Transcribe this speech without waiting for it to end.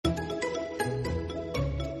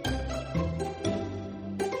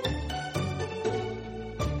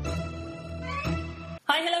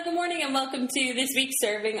morning and welcome to this week's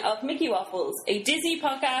serving of Mickey Waffles, a Disney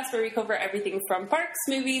podcast where we cover everything from parks,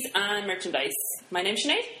 movies and merchandise. My name's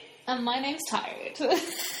Sinead. And my name's Tired. Kate,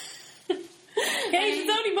 it's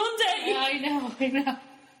only Monday! I know.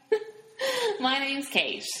 My name's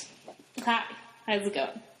Kate. Hi, how's it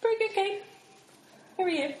going? Pretty good, Kate. How are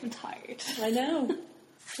you? I'm tired. I know.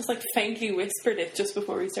 Just like faintly whispered it just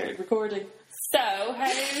before we started recording. So,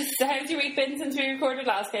 how's your week been since we recorded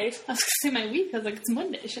last, Kate? I was going to say my week. I was like, it's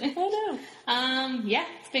Monday, shouldn't I? know. Yeah,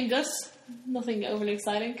 it's been good. Nothing overly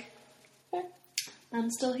exciting. Yeah. I'm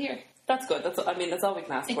still here. That's good. That's all we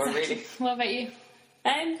can ask for, really. What about you?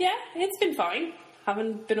 Yeah, it's been fine.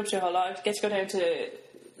 Haven't been up to a whole lot. I get to go down to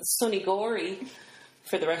sunny Gorey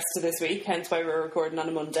for the rest of this week, hence why we're recording on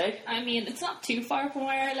a Monday. I mean, it's not too far from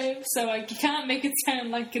where I live, so like, you can't make it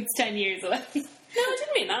sound like it's 10 years away. No, I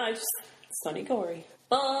didn't mean that. I just... sunny Gorey.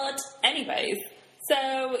 But anyways,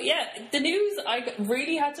 so yeah, the news, I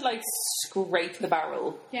really had to like scrape the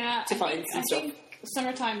barrel to find some stuff. I think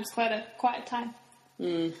summertime's quite a quiet time.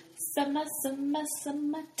 Summertime.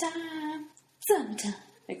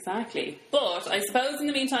 Exactly. But I suppose in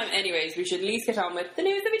the meantime, anyways, we should at least get on with the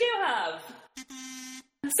news that we do have.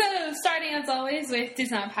 So, starting as always with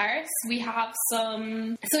Disneyland Paris, we have a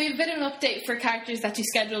bit of an update for characters that do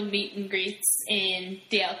scheduled meet and greets in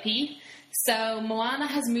DLP. So, Moana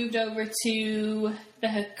has moved over to the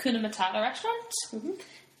Hakuna Matata restaurant. Mm-hmm.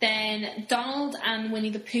 Then, Donald and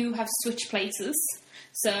Winnie the Pooh have switched places.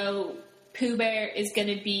 So, Pooh Bear is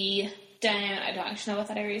going to be down, I don't actually know what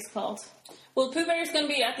that area is called. Well, Pooh Bear is going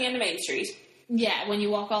to be at the end of Main Street. Yeah, when you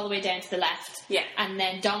walk all the way down to the left. Yeah. And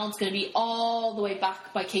then Donald's going to be all the way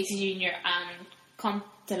back by Casey Jr. and Conte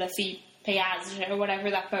de la Fille Péage, or whatever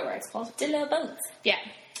that boat ride's called. The little boat. Yeah.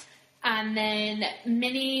 And then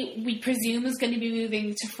Minnie, we presume, is going to be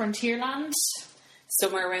moving to Frontierland.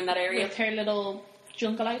 Somewhere around that area. With her little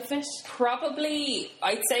jungle outfit. Probably,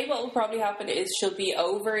 I'd say what will probably happen is she'll be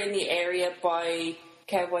over in the area by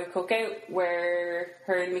Cowboy Cookout, where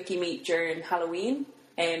her and Mickey meet during Halloween.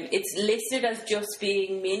 It's listed as just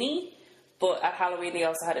being Minnie, but at Halloween they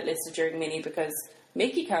also had it listed during Minnie because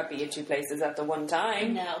Mickey can't be in two places at the one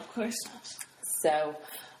time. No, of course not. So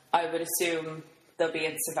I would assume they'll be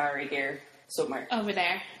in safari gear somewhere. Over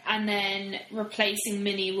there. And then replacing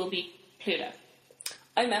Minnie will be Pluto.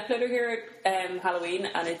 I met Pluto here at Halloween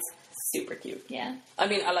and it's super cute. Yeah. I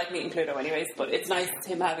mean, I like meeting Pluto anyways, but it's nice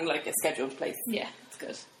him having like a scheduled place. Yeah, it's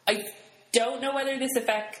good. I don't know whether this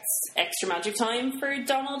affects extra magic time for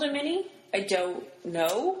Donald and Minnie. I don't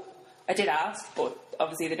know. I did ask, but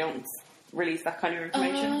obviously they don't release that kind of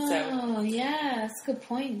information. Oh, yeah, that's a good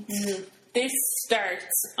point. Mm-hmm. This starts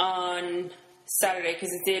on Saturday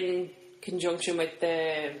because it's in conjunction with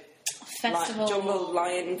the Festival. Jungle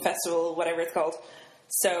Lion Festival, whatever it's called.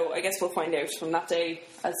 So I guess we'll find out from that day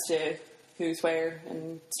as to who's where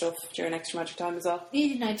and stuff during extra magic time as well.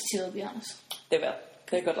 Easy night to chill, to be honest. They will.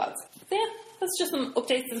 They're good lads. So yeah, that's just some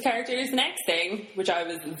updates to the characters. Next thing, which I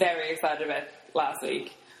was very excited about last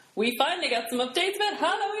week, we finally got some updates about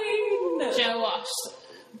Halloween! Do you know what?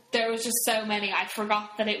 There was just so many, I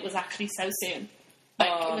forgot that it was actually so soon. Like,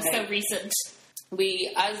 it was so recent.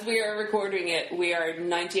 As we are recording it, we are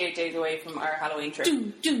 98 days away from our Halloween trip.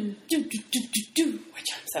 Which I'm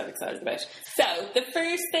so excited about. So, the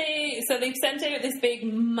first day, they've sent out this big,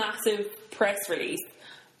 massive press release,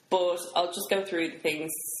 but I'll just go through the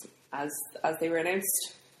things as they were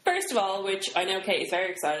announced. First of all, which I know Kate is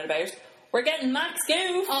very excited about, we're getting Max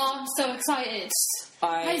Goof! Oh, I'm so excited.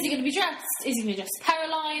 How is he going to be dressed? Is he going to be dressed as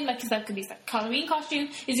Caroline? Like, is that going to be his Halloween costume?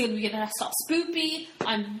 Is he going to be dressed off Spoopy?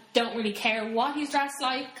 I don't really care what he's dressed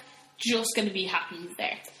like. Just going to be happy he's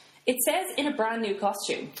there. It says in a brand new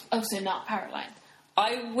costume. Oh, so not Caroline.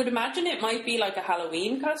 I would imagine it might be like a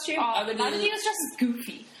Halloween costume. Oh, I would imagine he was dressed as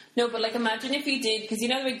Goofy. No, but like imagine if he did, because you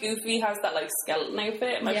know the way Goofy has that like skeleton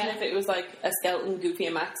outfit. Imagine if it was like a skeleton Goofy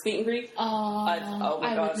and Max meet and greet. Oh my God.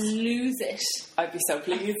 I would lose it. I'd be so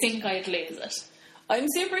pleased. I think I'd lose it. I'm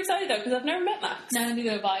super excited though because I've never met Max. No,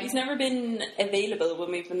 neither have I. He's never been available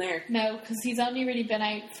when we've been there. No, because he's only really been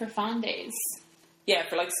out for fan days. Yeah,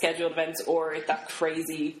 for like scheduled events or that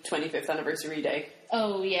crazy 25th anniversary day.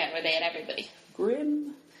 Oh yeah, where they had everybody.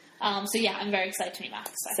 Grim. So yeah, I'm very excited to meet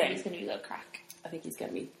Max. I think he's going to be a little crack. I think he's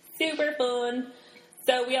going to be super fun.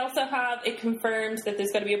 So we also have it confirmed that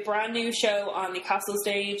there's going to be a brand new show on the castle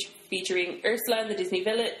stage featuring Ursula and the Disney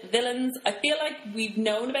villains. I feel like we've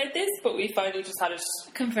known about this, but we finally just had it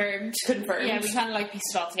confirmed. Yeah, we kind of like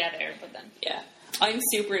pieced it all together, but then... Yeah. I'm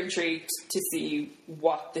super intrigued to see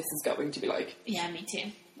what this is going to be like. Yeah, me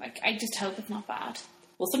too. Like, I just hope it's not bad.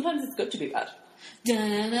 Well, sometimes it's good to be bad. But you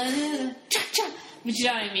know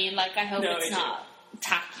what I mean? Like, I hope it's not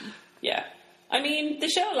tacky. Yeah. I mean, the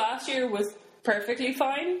show last year was perfectly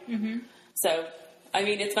fine. Mm-hmm. So, I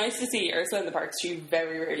mean, it's nice to see Ursula in the parks. She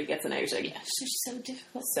very rarely gets an outing. Yeah, she's so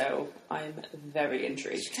difficult. So, I'm very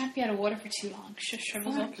intrigued. She can't be out of water for too long. She just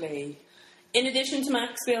shrivels up. Exactly. In addition to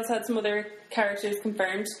Max, we also had some other characters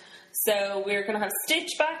confirmed. So we're going to have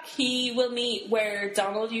Stitch back. He will meet where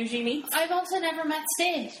Donald usually meets. I've also never met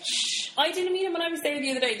Stitch. I didn't meet him when I was there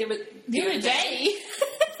the other day. The other day?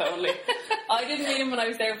 If only. I didn't meet him when I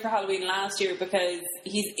was there for Halloween last year because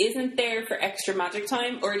he isn't there for extra magic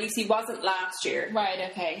time, or at least he wasn't last year. Right,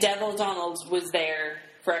 okay. Devil Donald was there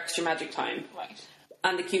for extra magic time. Right.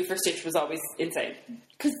 And the queue for Stitch was always insane.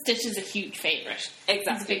 Because Stitch is a huge favourite.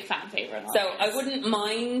 Exactly. He's a big fan favourite. So I wouldn't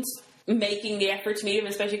mind making the effort to meet him,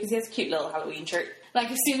 especially because he has a cute little Halloween shirt. Like,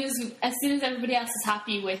 as soon as everybody else is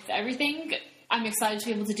happy with everything, I'm excited to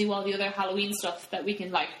be able to do all the other Halloween stuff that we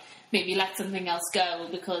can, like, maybe let something else go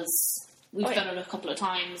because we've done it a couple of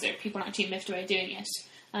times or people aren't too miffed about doing it.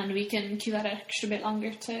 And we can queue that extra bit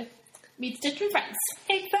longer to meet Stitch and friends.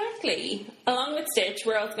 Exactly. Along with Stitch,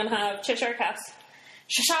 we're also going to have Cheshire Cat.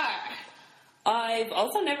 Cheshire! I've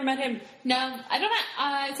also never met him. No, I don't know.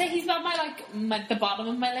 I'd say he's not the bottom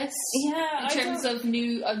of my list. Yeah, in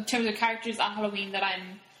terms of characters at Halloween that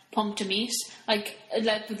I'm pumped to meet. Like,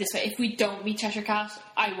 let's put it this way: if we don't meet Cheshire Cat,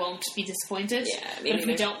 I won't be disappointed. Yeah, but if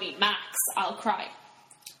we don't meet Max, I'll cry.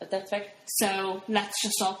 But that's fair. So let's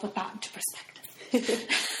just all put that into perspective.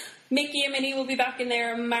 Mickey and Minnie will be back in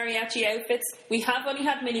their mariachi outfits. We have only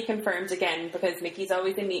had Minnie confirmed again because Mickey's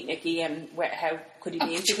always in Meet Mickey and how could he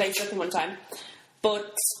be in two places at the one time.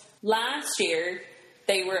 But last year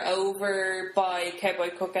they were over by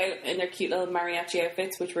Cowboy Cookout in their cute little mariachi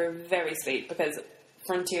outfits, which were very sweet because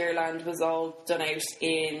Frontierland was all done out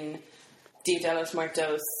in Dia de los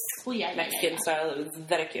Muertos Mexican style. It was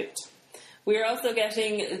very cute. We're also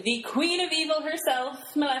getting the Queen of Evil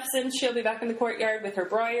herself, Maleficent. She'll be back in the courtyard with her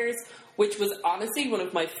briars, which was honestly one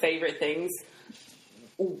of my favourite things.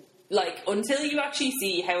 Like, until you actually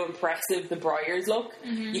see how impressive the briars look,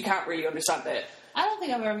 you can't really understand it. I don't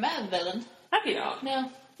think I've ever met a villain. Have you not? No.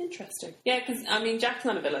 Interesting. Yeah, because, I mean, Jack's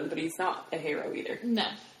not a villain, but he's not a hero either. No.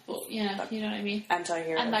 But, you know what I mean?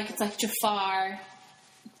 Anti-hero. And, like, it's like Jafar.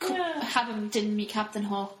 Didn't meet Captain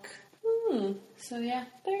Hook. So, yeah.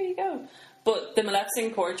 There you go. But the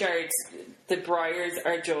Maleficent courtyards, the briars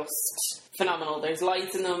are just phenomenal. There's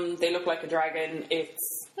lights in them. They look like a dragon.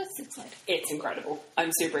 That's exciting. It's incredible. I'm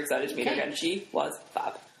super excited to meet her again. She was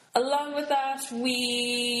fab. Along with that,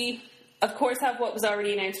 we, of course, have what was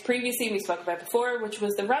already announced previously and we spoke about before, which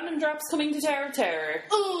was the random drops coming to Tower of Terror.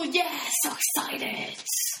 Oh, yeah. So excited.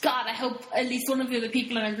 God, I hope at least one of the other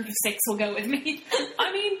people in our group of 6 will go with me.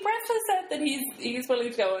 I mean, Brett has said that he's willing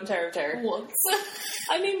to go on Tower of Terror. Once.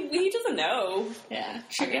 I mean, he doesn't know. Yeah.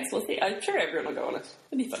 I guess we'll see. I'm sure everyone will go on it.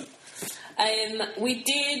 It'll be fun. We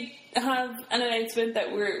did have an announcement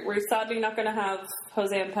that we're sadly not going to have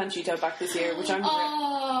Jose and Panchito back this year, which I'm...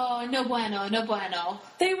 Oh, no bueno, no bueno.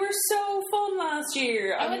 They were so fun last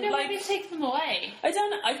year. I wonder why they take them away. I don't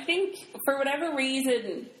know. I think, for whatever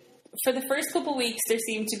reason, for the first couple of weeks, there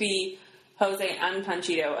seemed to be Jose and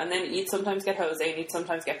Panchito, and then you'd sometimes get Jose and you'd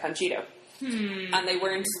sometimes get Panchito. And they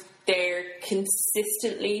weren't there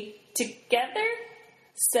consistently together.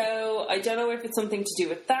 So I don't know if it's something to do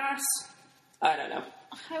with that. I don't know.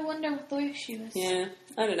 I wonder what the issue is. Yeah,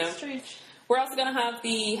 I don't know. Strange. We're also going to have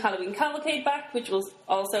the Halloween Cavalcade back, which will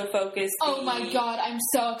also focus... Oh my god, I'm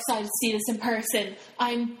so excited to see this in person.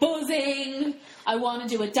 I'm buzzing. I want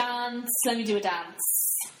to do a dance. Let me do a dance.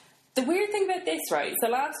 The weird thing about this, right, so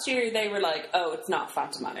last year they were like, oh, it's not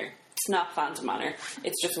Phantom Manor. It's not Phantom Manor.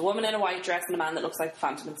 It's just a woman in a white dress and a man that looks like the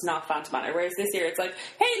Phantom. It's not Phantom Manor. Whereas this year it's like,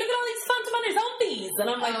 hey, look at all these Phantom Manor zombies! And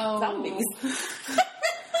I'm like, zombies?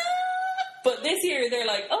 But this year they're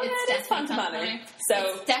like, oh yeah, it is Phantom Manor. So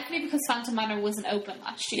it's definitely because Phantom Manor wasn't open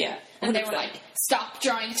last year. Yeah, 100%. And they were like, stop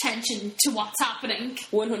drawing attention to what's happening.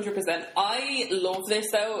 100%. I love this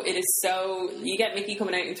though. It is so... You get Mickey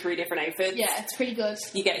coming out in 3 different outfits. Yeah, it's pretty good.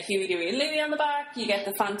 You get Huey, Dewey and Louie on the back. You get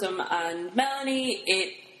the Phantom and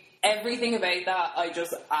Melanie. Everything about that I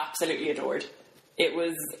just absolutely adored. It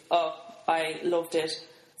was... Oh, I loved it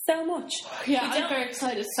so much. Yeah, I'm very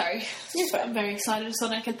excited. Sorry. I'm very excited. Just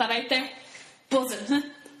want to get that out there. Buzzing.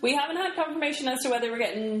 We haven't had confirmation as to whether we're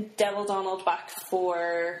getting Devil Donald back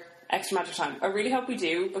for Extra Magic Time. I really hope we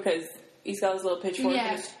do, because he's got his little pitchfork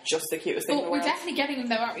and it's just the cutest thing in the world. We're definitely getting him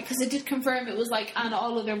though, aren't we? Because it did confirm it was like, and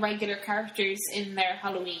all of the regular characters in their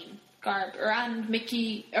Halloween garb, and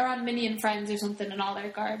Mickey, or and Minnie and Friends or something in all their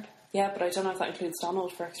garb. Yeah, but I don't know if that includes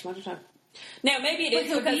Donald for Extra Magic Time. Now, maybe it is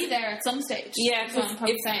he'll be there at some stage. Yeah, that's what I'm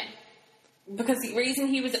probably saying. Because the reason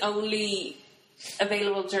he was only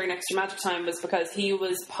available during Extra Magic Time was because he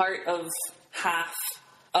was part of half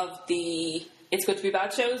of the It's Good to Be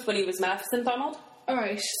Bad shows when he was Maleficent Donald.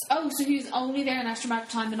 Alright. Oh, so he was only there in Extra Magic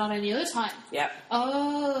Time but not any other time? Yeah.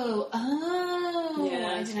 Oh.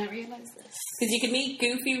 Yeah. I did not realise this. Because you could meet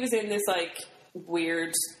Goofy was in this, like,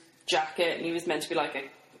 weird jacket, and he was meant to be, like, a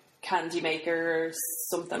candy maker or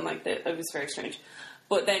something like that. It was very strange.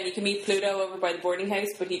 But then you can meet Pluto over by the boarding house,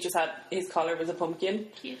 but he just had, his collar was a pumpkin.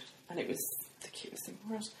 Cute. And it was the cutest thing in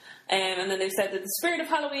the world. And then they said that the spirit of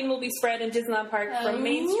Halloween will be spread in Disneyland Park from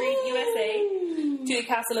Main Street, USA, to the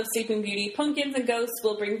Castle of Sleeping Beauty. Pumpkins and ghosts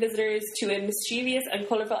will bring visitors to a mischievous and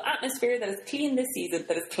colourful atmosphere that is clean this season.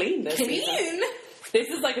 Clean? This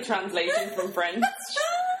is like a translation from French.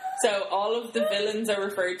 So all of the villains are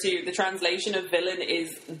referred to. The translation of villain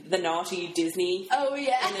is the naughty Disney. Oh,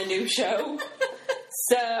 yeah. In a new show.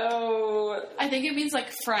 So I think it means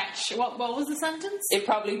like fresh. What was the sentence? It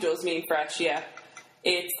probably does mean fresh, yeah.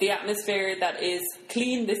 It's the atmosphere that is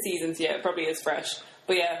clean this season, so yeah, it probably is fresh.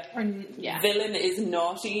 But yeah, villain is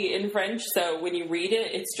naughty in French, so when you read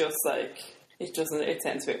it, it's just like, it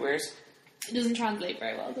sounds a bit weird. It doesn't translate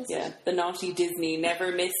very well, does it? Yeah, the naughty Disney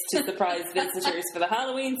never missed to surprise visitors for the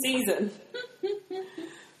Halloween season.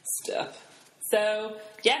 Stuff. So,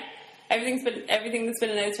 yeah, everything that's been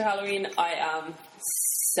announced for Halloween, I am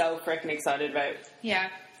so freaking excited about. Yeah,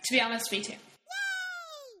 to be honest, me too.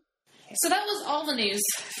 So that was all the news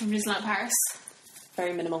from Disneyland Paris.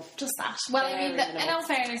 Very minimal. Just that. Well, I mean, in all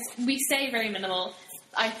fairness, we say very minimal.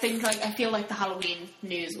 I feel like the Halloween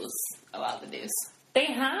news was a lot of the news. They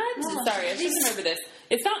had... Sorry, I just remember this.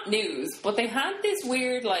 It's not news, but they had this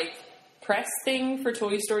weird, like, press thing for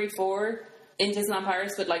Toy Story 4 in Disneyland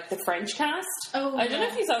Paris with, like, the French cast. Oh, I don't know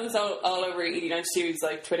if you saw this all over 8092's,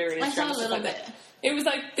 like, Twitter and Instagram. I saw a little bit. It was,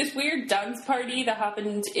 like, this weird dance party that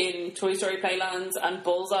happened in Toy Story Playlands, and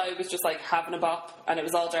Bullseye was just, like, having a bop, and it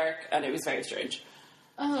was all dark, and it was very strange.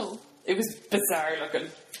 Oh. It was bizarre looking.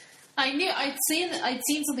 I'd seen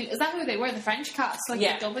something. Is that who they were? The French cast? Like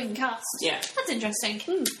the dubbing cast? Yeah. That's interesting.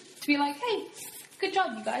 To be like, hey, good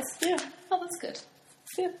job, you guys. Yeah. Oh, that's good.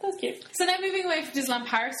 Yeah, that's cute. So now moving away from Disneyland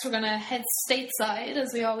Paris, we're going to head stateside,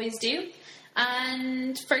 as we always do.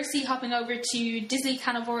 And firstly, hopping over to Disney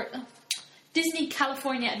California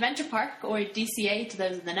Adventure Park, or DCA to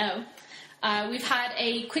those in the know. We've had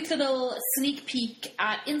a quick little sneak peek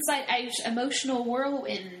at Inside Out Emotional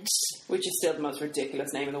Whirlwind. Which is still the most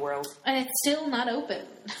ridiculous name in the world. And it's still not open.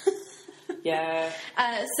 Yeah.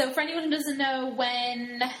 So for anyone who doesn't know,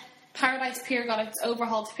 when Paradise Pier got its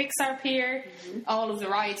overhaul to Pixar Pier, all of the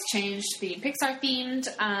rides changed to being Pixar themed,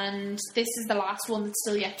 and this is the last one that's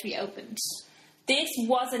still yet to be opened. This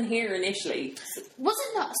wasn't here initially. Was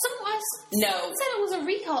it not? Someone said it was a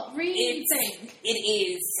thing. It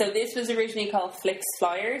is. So this was originally called Flix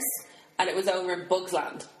Flyers, and it was over in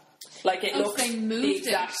Bugsland. Like it looked they moved the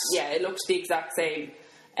exact. it. Yeah, it looked the exact same.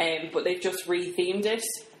 But they've just rethemed it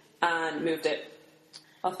and moved it.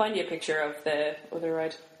 I'll find you a picture of the other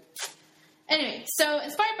ride. Anyway, so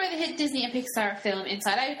inspired by the hit Disney and Pixar film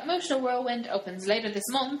Inside Out, Emotional Whirlwind opens later this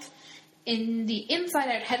month in the Inside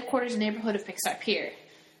Out headquarters neighborhood of Pixar Pier.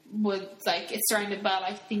 It's surrounded by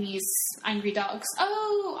like thingies, angry dogs.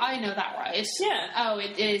 Oh, I know that ride. Yeah. Oh,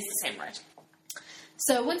 it is the same ride.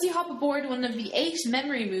 So once you hop aboard one of the 8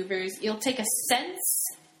 memory movers, you'll take a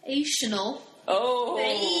sensational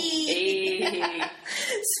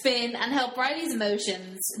spin and help Riley's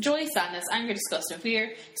emotions, joy, sadness, anger, disgust, and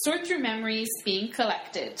fear, sort through memories being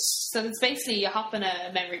collected. So it's basically you hop in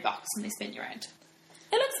a memory box and they spin you around.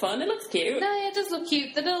 It looks fun. It looks cute. No, yeah, it does look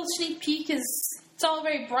cute. The little sneak peek it's all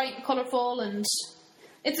very bright and colourful, and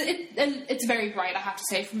it's very bright, I have to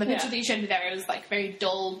say. From the picture that you showed me there, it was like very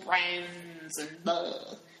dull browns and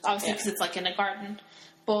obviously because it's like in a garden.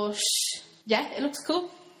 But yeah, it looks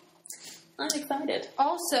cool. I'm excited.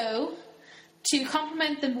 Also, to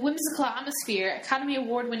complement the whimsical atmosphere, Academy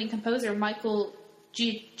Award-winning composer Michael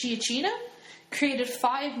Giacchino created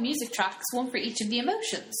 5 music tracks, one for each of the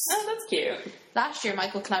emotions. Oh, that's cute. Last year,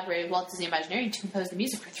 Michael collaborated with Walt Disney Imagineering to compose the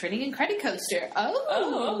music for Thrilling Incredicoaster.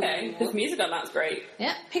 Oh, okay. This music on that's great.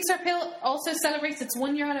 Yeah. Pixar Pill also celebrates its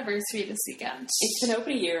 1-year anniversary this weekend. It's been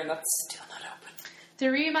open a year and that's still not open. The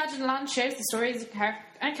reimagined land shares the stories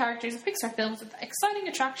and characters of Pixar films with exciting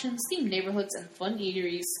attractions, themed neighborhoods, and fun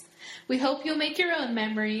eateries. We hope you'll make your own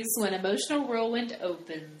memories when Emotional Whirlwind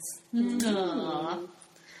opens. Aww.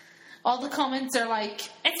 All the comments are like,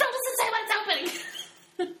 it still doesn't say when it's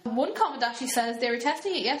opening! One comment actually says they were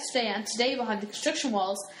testing it yesterday and today behind the construction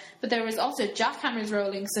walls, but there was also jackhammers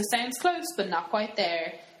rolling, so sounds close, but not quite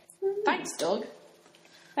there. Thanks, Doug.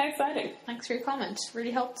 How exciting. Thanks for your comment. Really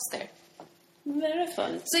helped us there. Very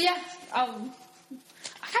fun. So yeah,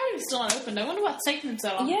 can't even still unopened. I wonder what's taking them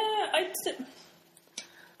so long. Yeah,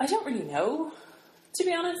 I don't really know, to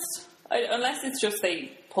be honest. Unless it's just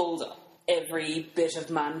they pulled every bit of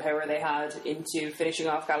manpower they had into finishing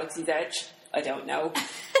off Galaxy's Edge. I don't know.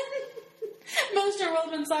 Monster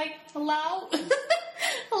Worldman's like, hello?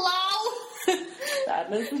 Hello?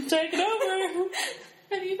 Sadness has taken over.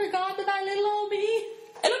 Have you forgotten about little old me?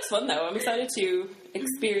 It looks fun though. I'm excited to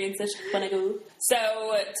experience it when I go.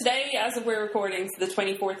 So today, as of we're recording, so the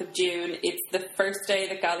 24th of June, it's the first day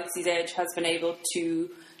that Galaxy's Edge has been able to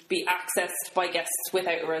be accessed by guests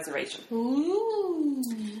without a reservation. Ooh.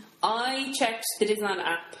 I checked the Disneyland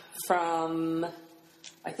app from,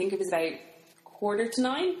 I think it was about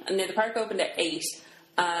 9:15, and the park opened at 8,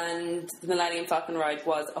 and the Millennium Falcon ride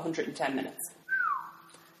was 110 minutes.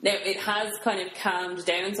 Now, it has kind of calmed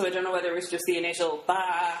down, so I don't know whether it was just the initial,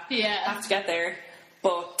 have to get there,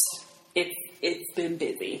 but it's been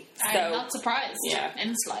busy. I'm not surprised Yeah. in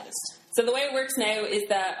the slightest. So the way it works now is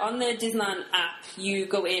that on the Disneyland app, you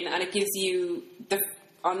go in and it gives you,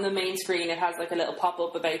 on the main screen, it has like a little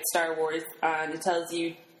pop-up about Star Wars, and it tells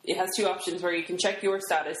you, it has two options where you can check your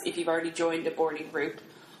status if you've already joined a boarding group,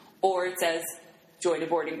 or it says join a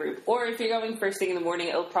boarding group. Or if you're going first thing in the morning,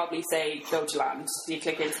 it'll probably say go to land. So you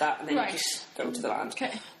click into that and then Right. you just go to the land.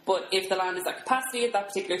 Okay. But if the land is at capacity at that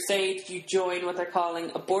particular stage, you join what they're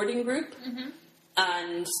calling a boarding group,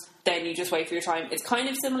 and then you just wait for your time. It's kind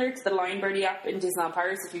of similar to the Line Birdie app in Disneyland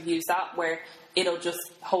Paris, if you've used that, where it'll just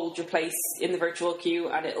hold your place in the virtual queue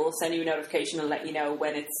and it'll send you a notification and let you know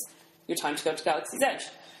when it's your time to go to Galaxy's Edge.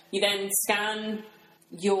 You then scan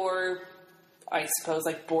your, I suppose,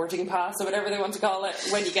 like boarding pass or whatever they want to call it,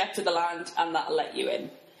 when you get to the land, and that'll let you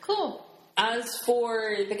in. Cool. As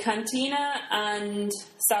for the Cantina and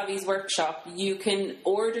Savvy's Workshop, you can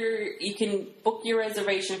book your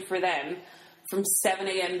reservation for them from 7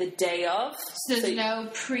 a.m. the day of. So there's no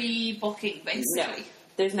pre-booking, basically. No,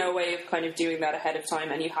 there's no way of kind of doing that ahead of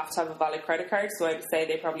time, and you have to have a valid credit card, so I would say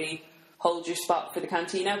they probably hold your spot for the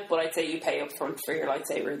Cantina, but I'd say you pay up front for your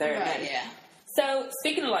lightsaber there and Right, then. yeah. So,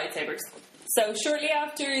 speaking of lightsabers, so shortly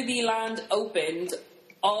after the land opened,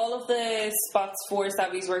 all of the spots for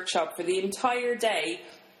Savvy's Workshop for the entire day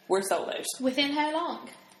were sold out. Within how long?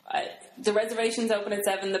 The reservations open at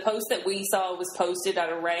 7. The post that we saw was posted at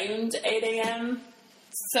around 8 a.m.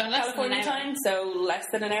 So less California than an hour. time, so less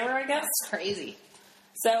than an hour, I guess. That's crazy.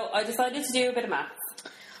 So I decided to do a bit of math.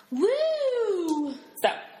 Woo! So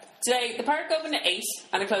today, the park opened at 8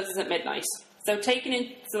 and it closes at midnight. So taking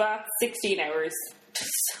into that 16 hours,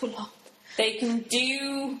 So long. they can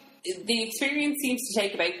do... The experience seems to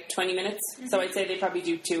take about 20 minutes, so I'd say they probably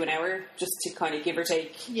do 2 an hour, just to kind of give or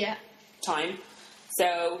take Yeah. time.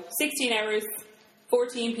 So 16 hours,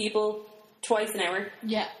 14 people, twice an hour.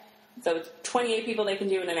 Yeah. So it's 28 people they can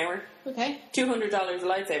do in an hour. Okay. $200 a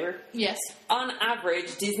lightsaber. Yes. On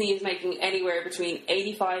average, Disney is making anywhere between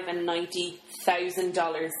 $85,000 and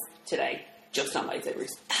 $90,000 today, just on lightsabers.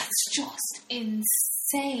 That's just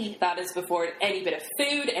insane. That is before any bit of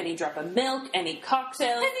food, any drop of milk, any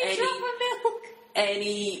cocktails, Any drop of milk.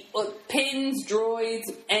 any pins, droids,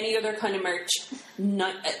 any other kind of merch.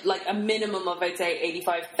 Like a minimum of, I'd say,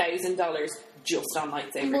 $85,000 just on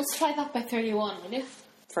lightsabers Multiply that by 31, will you?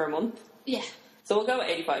 for a month. Yeah. So we'll go at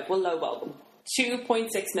 85. We'll lowball them. 2.6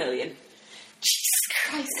 million Jesus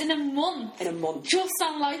Christ, in a month. in a month. Just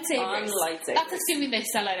on lightsabers. On lightsabers. That's assuming they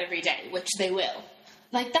sell out every day, which they will.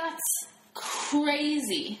 Like, that's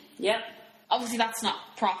crazy. Yep. Obviously, that's not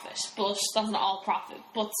profit, but that's not all profit.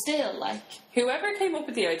 But still, like, Whoever came up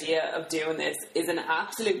with the idea of doing this is an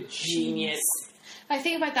absolute genius. I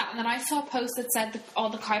think about that, and then I saw a post that said that all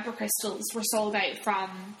the kyber crystals were sold out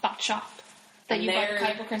from that shop that And you buy the they're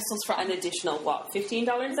kyber crystals from. An additional, what,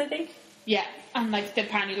 $15, I think? Yeah, and like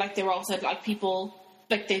apparently, like they were also like people,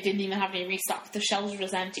 like they didn't even have any restock. The shelves were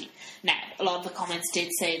just empty. Now, a lot of the comments did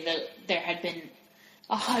say that there had been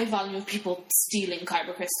a high volume of people stealing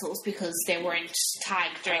kyber crystals because they weren't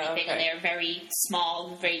tagged or anything, and okay. they were very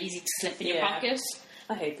small and very easy to slip in your Yeah. pocket.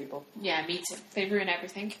 I hate people. Yeah, me too. They ruin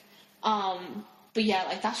everything. But yeah,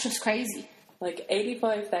 like that's just crazy. Like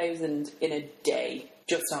 85,000 in a day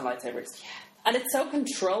just on lightsabers. Yeah. And it's so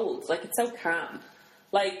controlled. Like, it's so calm.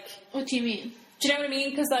 Like, What do you mean? do you know what I mean?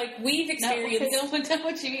 Because, like, we've No, experienced... I don't know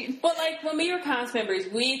what you mean. But, like, when we were cast members,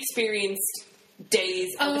 we experienced days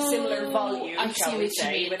of a similar volume, I shall see we what you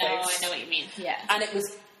say. mean. No, without- I know what you mean. Yeah. And it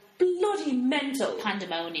was bloody mental.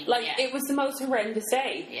 Pandemonium. Like, yeah. it was the most horrendous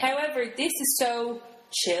day. Yeah. However, this is so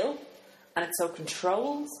chill, and it's so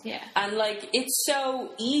controlled. Yeah. And, like, it's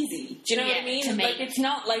so easy. Do you know what I Yeah, mean? to make. Like, it's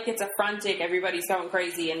not like it's a frantic, everybody's going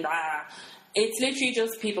crazy and It's literally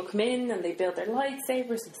just people come in and they build their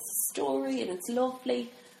lightsabers, and it's a story, and it's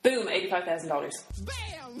lovely. Boom,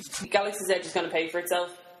 $85,000. Galaxy's Edge is going to pay for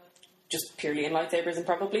itself, just purely in lightsabers and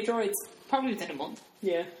probably droids. Probably within a month.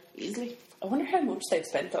 Yeah. Easily. I wonder how much they've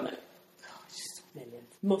spent on it.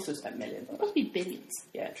 Millions. Must have spent millions on It it. must be billions.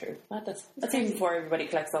 Yeah, true. Madness. That's even before everybody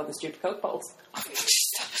collects all the stupid Coke balls.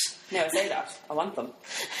 Now I say that, I want them.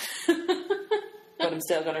 But I'm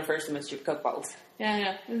still going to refer to them as stupid Coke bottles.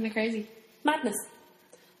 Yeah. Isn't it crazy? Madness.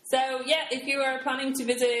 So, yeah, if you are planning to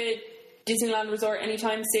visit Disneyland Resort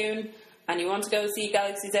anytime soon and you want to go see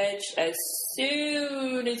Galaxy's Edge as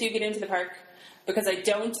soon as you get into the park, because I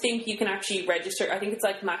don't think you can actually register. I think it's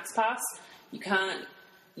like Max Pass. You can't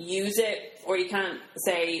use it, or you can't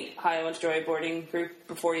say, hi, I want to join a boarding group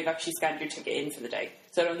before you've actually scanned your ticket in for the day.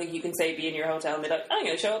 So I don't think you can say, be in your hotel and be like, I'm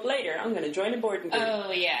going to show up later, I'm going to join a boarding group.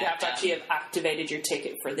 Oh, yeah. You have to actually have activated your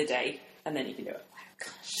ticket for the day, and then you can do it.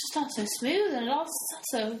 It's just all so smooth and all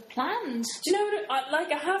so planned. Do you know what?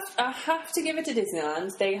 I have to give it to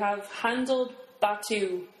Disneyland. They have handled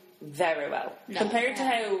Batuu very well compared to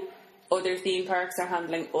how other theme parks are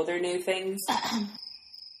handling other new things.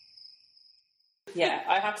 Yeah,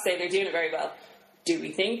 I have to say they're doing it very well. Do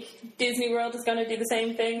we think Disney World is going to do the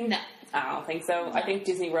same thing? No. I don't think so. No. I think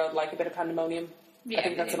Disney World like a bit of pandemonium. Yeah, I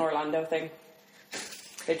think that's an Orlando thing.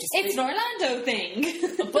 It's an Orlando thing.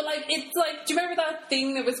 But, it's like, do you remember that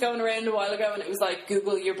thing that was going around a while ago and it was like,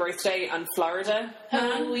 Google your birthday and Florida?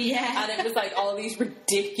 Oh, yeah. And it was like all these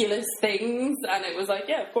ridiculous things, and it was like,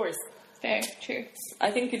 yeah, of course. Fair, true.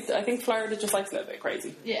 I think Florida just likes a little bit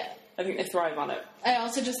crazy. Yeah. I think they thrive on it. I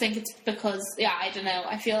also just think it's because, I don't know,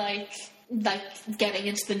 I feel like getting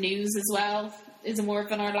into the news as well is more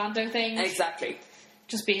of an Orlando thing. Exactly.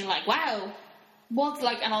 Just being like, wow.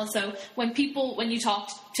 And also when you talk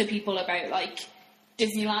to people about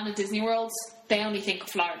Disneyland and Disney World, they only think of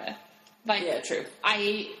Florida. Yeah, true.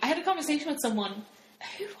 I had a conversation with someone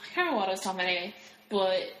who, I can't remember what I was talking about anyway,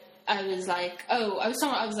 but I was like,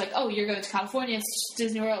 oh, you're going to California, it's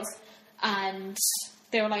Disney World, and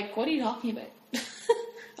they were like, what are you talking about?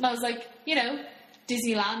 And I was like,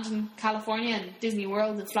 Disneyland in California and Disney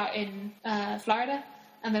World in Florida,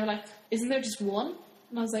 and they were like, isn't there just one?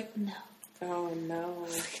 And I was like, no. Oh, no.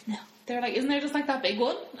 No. They were like, isn't there just that big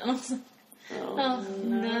one? And I was like, oh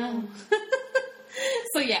no.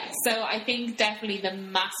 So I think definitely the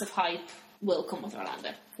massive hype will come with Orlando.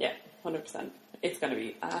 Yeah, 100%. It's going to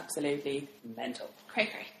be absolutely mental. Cray.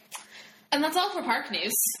 And that's all for park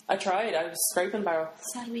news. I tried. I was scraping barrel.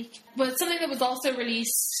 Sad week. But something that was also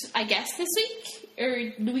released, I guess, this week,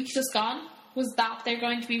 or the week just gone, was that they're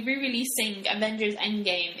going to be re-releasing Avengers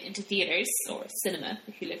Endgame into theatres, or cinema,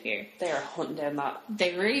 if you live here. They are hunting down that.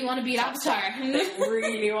 They really want to beat Avatar. They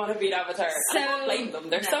really want to beat Avatar. I don't blame them.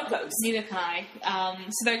 They're so close. Neither can I.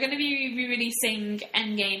 So they're going to be re-releasing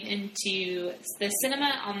Endgame into the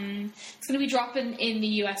cinema. It's going to be dropping in the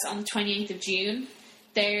US on the 28th of June.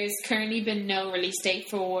 There's currently been no release date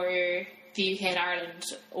for the UK and Ireland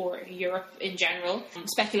or Europe in general.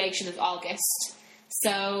 Speculation is August.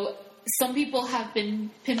 So some people have been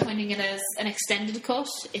pinpointing it as an extended cut.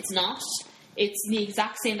 It's not. It's the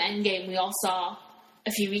exact same Endgame we all saw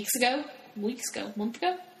a few weeks ago. Month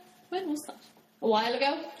ago? When was that? A while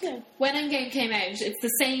ago? Yeah. When Endgame came out, it's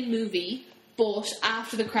the same movie, but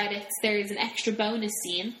after the credits there is an extra bonus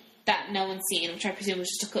scene that no one's seen, which I presume was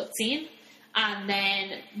just a cut scene. And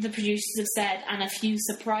then the producers have said, and a few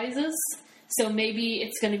surprises. So maybe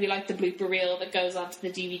it's going to be like the blooper reel that goes onto the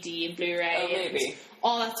DVD and Blu-ray. Oh, maybe. And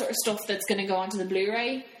all that sort of stuff that's going to go onto the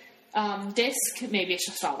Blu-ray disc. Maybe it's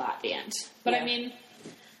just all that at the end. But I mean,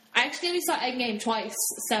 I actually only saw Endgame twice.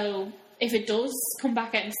 So if it does come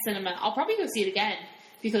back out in cinema, I'll probably go see it again.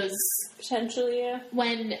 Because potentially, yeah.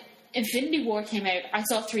 When Infinity War came out, I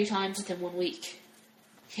saw it 3 times within 1 week.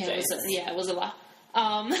 Yeah, it was a lot.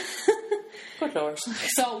 Good Lord. I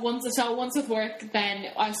saw it once with work, then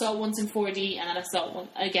I saw it once in 4D, and then I saw it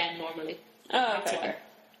again normally. Oh, okay.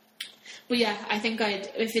 But yeah, I think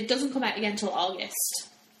if it doesn't come out again until August,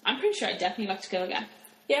 I'm pretty sure I'd definitely like to go again.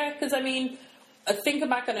 Yeah, because I mean, thinking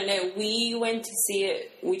back on it now, we went to see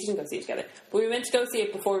it, we didn't go see it together, but we went to go see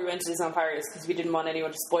it before we went to Disneyland Paris because we didn't want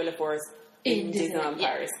anyone to spoil it for us in Disneyland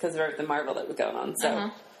Paris because of the Marvel that was going on.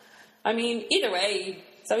 So, I mean, either way,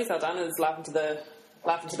 Zoe Saldana's laughing to the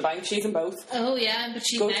bank. She's in both. Oh yeah, but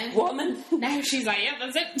she's good now woman. Now she's like, yeah,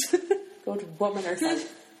 that's it. Good woman herself.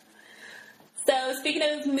 So speaking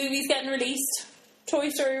of movies getting released, Toy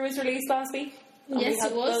Story was released last week. Yes,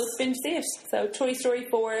 it was. Both been to see it. So Toy Story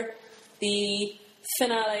 4, the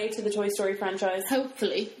finale to the Toy Story franchise.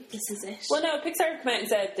 Hopefully, this is it. Well, no, Pixar have come out and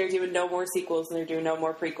said they're doing no more sequels and they're doing no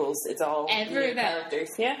more prequels. It's all Ever, new though. characters.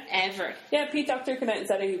 Yeah. Ever. Yeah, Pete Docter came out and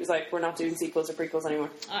said it. He was like, we're not doing sequels or prequels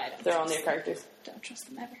anymore. I don't They're all trust new characters. Don't trust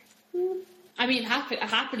them ever. I mean,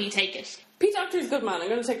 happily take it. Pete Docter's a good man. I'm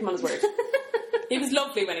going to take him on his word. He was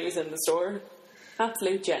lovely when he was in the store.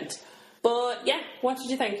 Absolute gent. But, yeah, what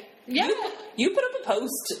did you think? Yeah. You put up a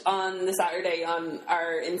post on the Saturday on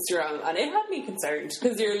our Instagram, and it had me concerned,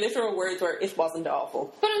 because your literal words were, it wasn't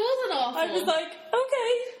awful. But it wasn't awful. I was like,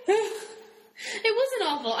 okay. It wasn't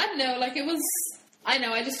awful. I don't know, like, it was... I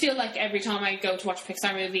know, I just feel like every time I go to watch a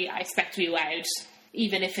Pixar movie, I expect to be wowed,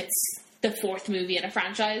 even if it's the 4th movie in a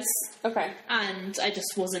franchise. Okay. And I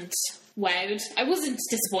just wasn't wowed. I wasn't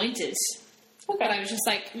disappointed. Okay. But I was just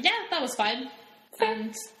like, yeah, that was fine.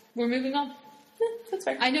 And we're moving on. Yeah, that's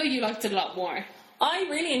fair. I know you liked it a lot more. I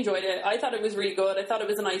really enjoyed it. I thought it was really good. I thought it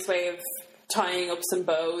was a nice way of tying up some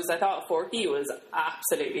bows. I thought Forky was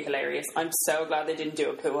absolutely hilarious. I'm so glad they didn't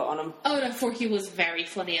do a poo on him. Oh, no, Forky was very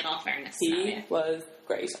funny in all fairness. He was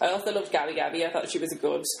great. I also loved Gabby Gabby. I thought she was a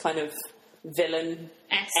good kind of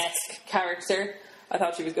villain-esque character. I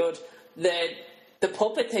thought she was good. The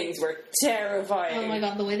puppet things were terrifying. Oh my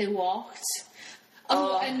god, the way they walked.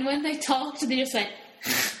 Oh, and when they talked, they just went...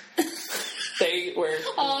 They were...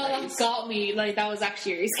 Oh, that got me. Like, that was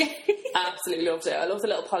actually really scary. Absolutely loved it. I loved the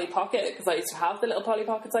little Polly Pocket, because I used to have the little Polly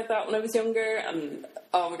Pockets like that when I was younger, and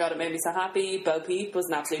oh my god, it made me so happy. Bo Peep was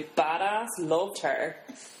an absolute badass. Loved her.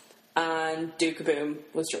 And Duke-a-Boom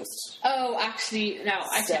was just... Oh, actually, no.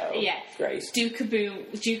 Yeah. Great.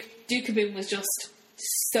 Duke-a-Boom was just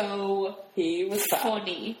so... He was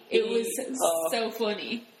funny. It was so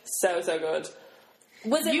funny. So good.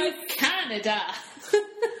 Was it Canada!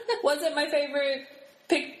 Was it my favorite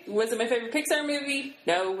Pixar movie?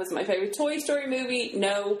 No. Was it my favorite Toy Story movie?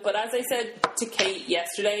 No. But as I said to Kate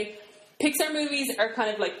yesterday, Pixar movies are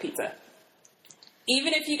kind of like pizza.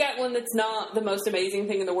 Even if you get one that's not the most amazing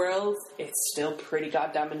thing in the world, it's still pretty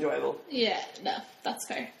goddamn enjoyable. Yeah, no, that's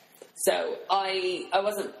fair. So I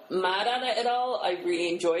wasn't mad at it at all. I really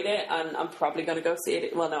enjoyed it, and I'm probably going to go see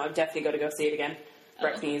it. Well, no, I'm definitely going to go see it again.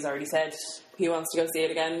 Breffney has already said he wants to go see it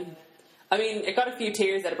again. I mean, it got a few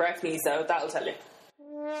tears out of Breffney, so that'll tell you.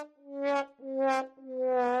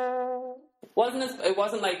 It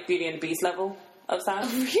wasn't like Beauty and the Beast level of sad.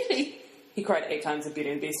 Oh, really? He cried 8 times at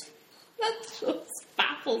Beauty and the Beast. That just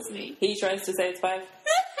baffles me. He tries to say it's 5.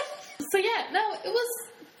 So yeah, no,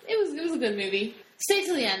 it was a good movie. Stay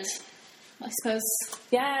till the end, I suppose.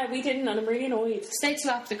 Yeah, we didn't, and I'm really annoyed. Stay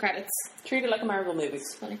till after the credits. Treat it like a Marvel movie.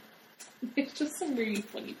 It's funny. There's just some really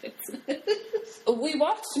funny bits in it. We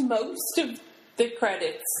watched most of the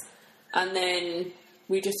credits, and then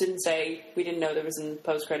we just didn't say, we didn't know there was a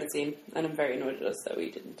post-credit scene, and I'm very annoyed at us that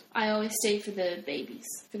we didn't. I always stay for the babies,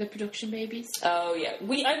 for the production babies. Oh, yeah.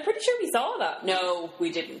 I'm pretty sure we saw that. No,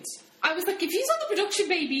 we didn't. I was like, if you saw the production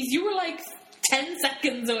babies, you were like 10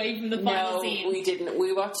 seconds away from the final scene. No, we didn't.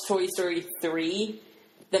 We watched Toy Story 3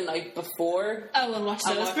 the night before. Oh, and watched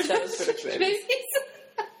those production babies.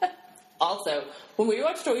 Also, when we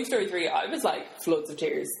watched Toy Story 3, I was like floods of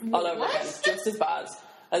tears all over again. Just as bad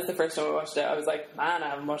as the first time I watched it. I was like, man, I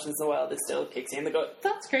haven't watched this in a while. This still kicks you in the gut.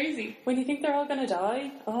 That's crazy. When you think they're all going to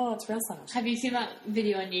die, oh, it's real sad. Have you seen that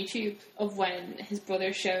video on YouTube of when his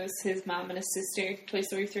brother shows his mom and his sister Toy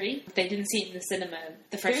Story 3? They didn't see it in the cinema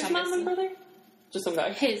the first time. His mom and brother? Just some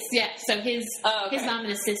guy? His mom and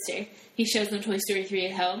his sister. He shows them Toy Story 3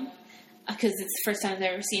 at home because it's the first time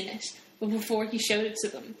they've ever seen it. But before he showed it to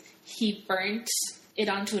them, he burnt it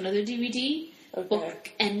onto another DVD,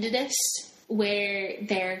 bookended it, where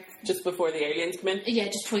they're... Just before the aliens come in? Yeah,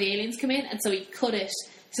 just before the aliens come in, and so he cut it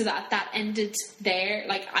so that ended there,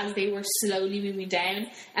 like, as they were slowly moving down,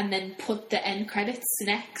 and then put the end credits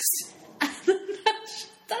next. And that's how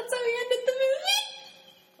he ended the movie!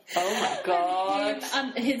 Oh my god.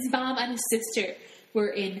 And his mom and his sister were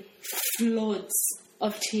in floods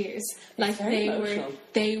of tears. Like,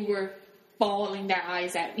 they were bawling their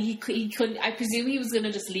eyes out. He couldn't. I presume he was going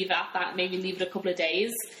to just leave it at that, maybe leave it a couple of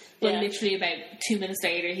days. But literally about 2 minutes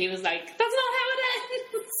later, he was like, "That's not how it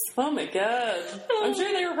ends." Oh my god! I'm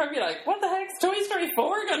sure they were probably like, "What the heck's Toy Story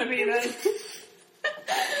 4 going to be then?"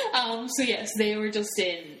 So yes, they were just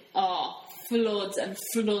in floods and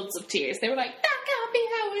floods of tears. They were like, "That can't be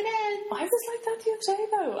how it ends." I was like that the other day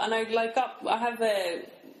though, and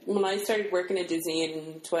when I started working at Disney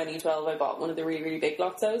in 2012, I bought one of the really, really big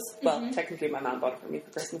Lotsos. Well, technically my mum bought it for me for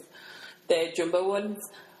Christmas. The jumbo ones.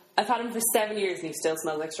 I've had them for 7 years and he still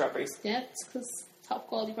smells like strawberries. Yeah, it's because top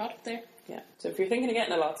quality product there. Yeah. So if you're thinking of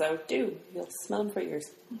getting a Lotso, do. You'll smell them for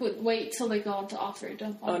years. But wait till they go on to offer.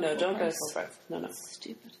 Don't buy them Don't go price. full price. No.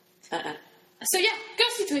 Stupid. Uh-uh. So yeah, go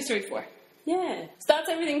see Toy Story 4. Yeah. So that's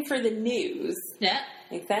everything for the news. Yeah.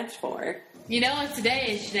 Except for... You know what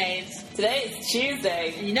today is, Sinead? Today is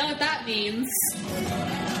Tuesday. And you know what that means?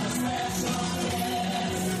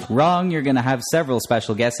 Wrong, you're going to have several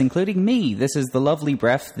special guests, including me. This is the lovely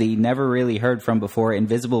Bref, the never really heard from before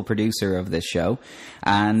invisible producer of this show.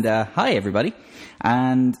 And hi, everybody.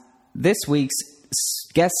 And this week's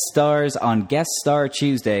guest stars on Guest Star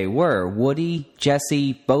Tuesday were Woody,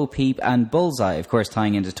 Jessie, Bo Peep, and Bullseye, of course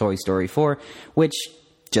tying into Toy Story 4, which...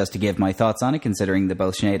 Just to give my thoughts on it, considering that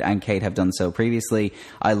both Sinead and Kate have done so previously,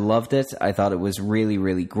 I loved it. I thought it was really,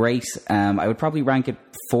 really great. I would probably rank it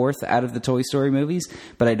 4th out of the Toy Story movies,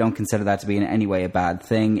 but I don't consider that to be in any way a bad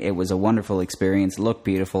thing. It was a wonderful experience, looked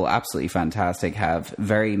beautiful, absolutely fantastic, have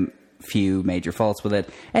very few major faults with it.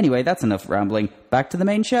 Anyway, that's enough rambling. Back to the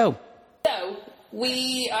main show. So,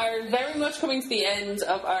 we are very much coming to the end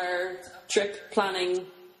of our trip planning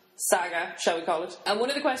saga, shall we call it. And one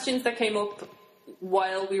of the questions that came up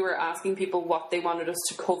while we were asking people what they wanted us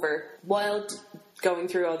to cover while going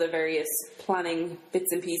through all the various planning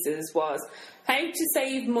bits and pieces was how to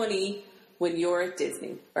save money when you're at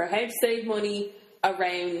Disney, or how to save money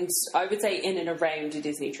around, I would say, in and around a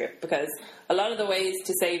Disney trip, because a lot of the ways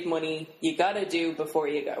to save money you gotta do before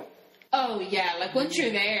you go. Oh yeah, like once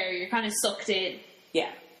you're there, you're kind of sucked in.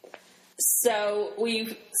 Yeah. So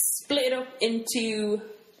we've split it up into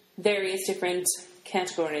various different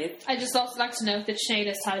categories. I just also like to note that Sinead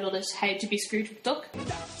has titled it How to Be Screwed with Duck.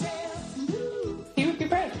 You would be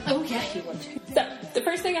proud. Oh yeah, he would. So, the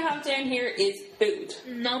first thing I have down here is food.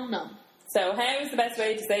 Nom. So, how is the best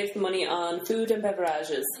way to save the money on food and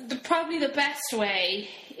beverages? Probably the best way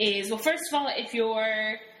is, well, first of all, if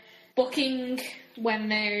you're booking when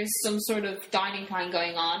there's some sort of dining plan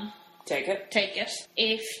going on, Take it.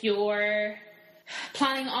 If you're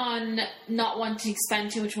planning on not wanting to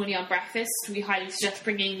spend too much money on breakfast, we highly suggest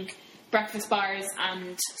bringing breakfast bars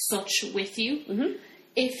and such with you. Mm-hmm.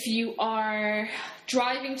 If you are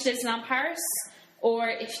driving to Disneyland Paris, or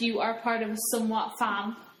if you are part of a somewhat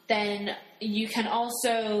fam, then you can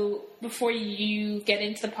also, before you get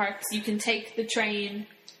into the parks, you can take the train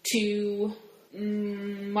to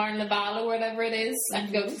Marne-la-Vallée or whatever it is, and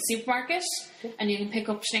go to the supermarket, and you can pick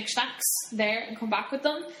up Schnick Schnacks there and come back with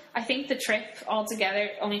them. I think the trip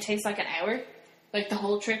altogether only takes like an hour, like the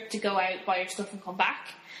whole trip to go out, buy your stuff and come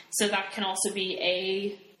back. So that can also be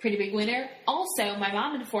a pretty big winner. Also, my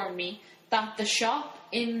mom informed me that the shop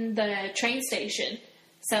in the train station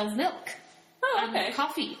sells milk and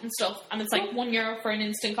coffee and stuff, and it's like €1 for an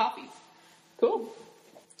instant coffee. Cool.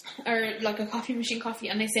 Or like a coffee machine coffee,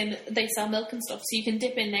 and they sell milk and stuff, so you can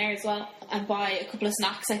dip in there as well and buy a couple of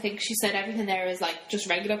snacks. I think she said everything there is like just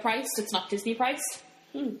regular priced, it's not Disney priced.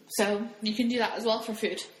 So you can do that as well for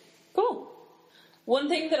food. Cool. One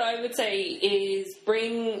thing that I would say is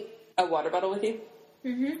bring a water bottle with you.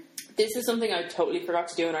 Mm-hmm. This is something I totally forgot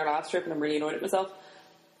to do on our last trip, and I'm really annoyed at myself.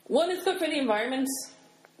 One, it's good for the environment.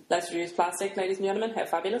 Let's reduce plastic, ladies and gentlemen. How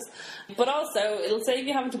fabulous. But also, it'll save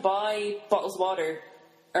you having to buy bottles of water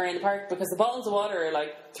around the park, because the bottles of water are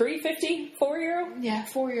like €3.50, €4. Yeah,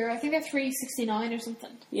 €4. I think they're $3.69 or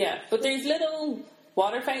something. Yeah, but there's little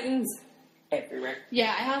water fountains everywhere.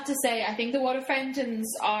 Yeah, I have to say, I think the water fountains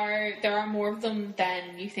there are more of them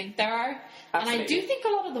than you think there are. Absolutely. And I do think a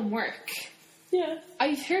lot of them work. Yeah.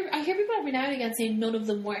 I hear people every now and again saying none of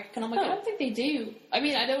them work, and I'm like, I don't think they do. I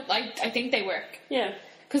mean, I think they work. Yeah.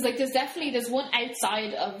 Because like there's one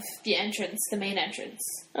outside of the entrance, the main entrance.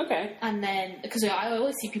 Okay. And then, because I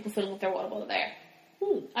always see people filling with their water bottle there.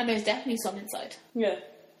 And there's definitely some inside. Yeah.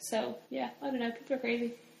 So, yeah, I don't know, people are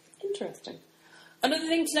crazy. Interesting. Another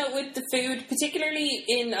thing to note with the food, particularly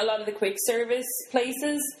in a lot of the quick service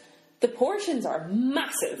places, the portions are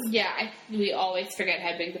massive. Yeah, we always forget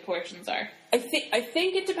how big the portions are. I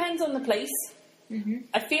think it depends on the place. Mm-hmm.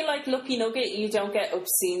 I feel like Lucky Nugget, you don't get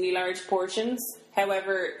obscenely large portions.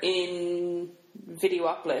 However, in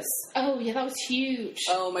Videopolis... Oh, yeah, that was huge.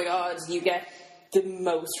 Oh, my God, you get the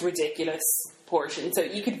most ridiculous portion. So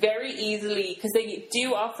you could very easily... Because they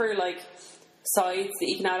do offer, like, sides that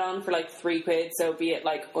you can add on for, like, £3. So be it,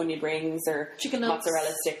 like, onion rings or chicken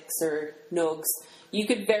mozzarella sticks or nugs. You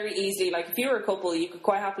could very easily... Like, if you were a couple, you could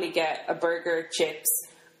quite happily get a burger, chips,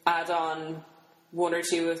 add on one or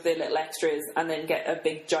two of the little extras, and then get a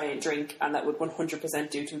big giant drink, and that would 100%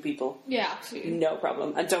 do 2 people. Yeah, absolutely. No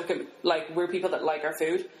problem. And don't get, like, we're people that like our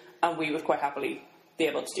food, and we would quite happily be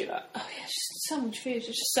able to do that. Oh yeah, just so much food. It's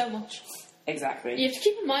just so much. Exactly. You have to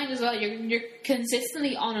keep in mind as well, you're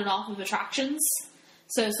consistently on and off of attractions.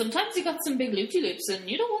 So sometimes you got some big loopy-loops and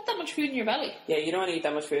you don't want that much food in your belly. Yeah, you don't want to eat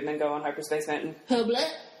that much food and then go on Hyperspace Mountain.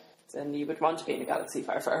 Hublet. Then you would want to be in a galaxy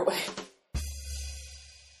far, far away.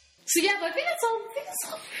 So yeah, but I think that's all we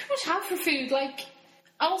pretty much have for food. Like,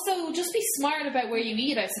 also, just be smart about where you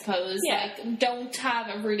eat, I suppose. Yeah. Like, don't have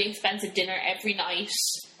a really expensive dinner every night.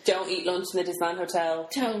 Don't eat lunch in the Disneyland Hotel.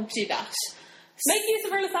 Don't do that. Make use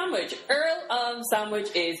of Earl of Sandwich. Earl of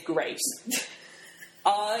Sandwich is great.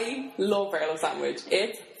 I love Earl of Sandwich.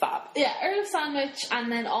 It's fab. Yeah, Earl of Sandwich,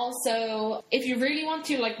 and then also, if you really want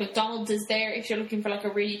to, like, McDonald's is there if you're looking for, like, a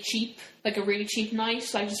really cheap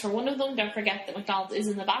night, like, just for one of them. Don't forget that McDonald's is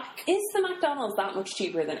in the back. Is the McDonald's that much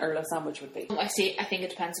cheaper than Earl of Sandwich would be? I think it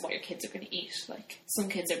depends on what your kids are going to eat. Like, some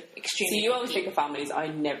kids are extremely... So you always think of families. I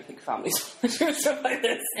never think of families when I do stuff like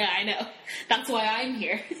this. Yeah, I know. That's why I'm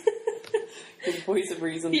here. The voice of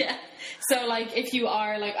reason. Yeah. So, like, if you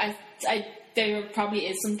are, like, there probably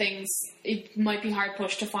is some things, it might be hard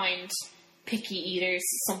pushed to find picky eaters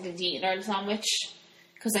something to eat in Earl of Sandwich,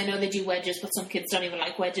 because I know they do wedges, but some kids don't even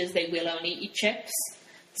like wedges, they will only eat chips.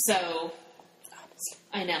 So,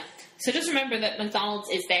 I know. So just remember that McDonald's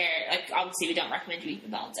is there. Like, obviously we don't recommend you eat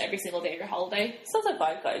McDonald's every single day of your holiday. Sounds like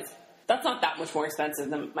Five Guys. That's not that much more expensive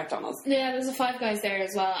than McDonald's. Yeah, there's a Five Guys there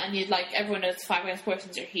as well, and everyone knows the Five Guys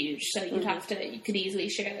portions are huge, so you could easily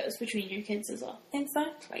share those between your kids as well.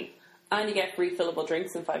 Exactly. And you get refillable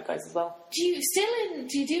drinks in Five Guys as well. Do you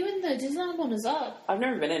do in the Disneyland one as well? I've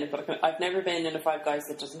never been in it, but I've never been in a Five Guys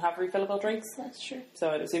that doesn't have refillable drinks. That's true. So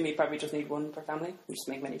I'd assume you probably just need one per family. We just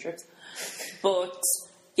make many trips. But,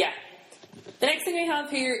 yeah. The next thing we have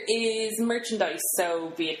here is merchandise. So,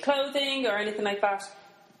 be it clothing or anything like that.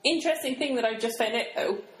 Interesting thing that I just found out,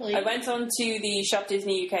 though. Well, yeah. I went onto the Shop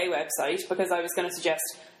Disney UK website because I was going to suggest,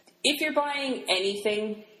 if you're buying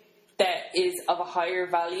anything that is of a higher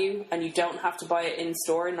value and you don't have to buy it in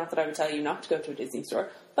store, not that I would tell you not to go to a Disney store,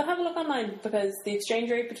 but have a look online, because the exchange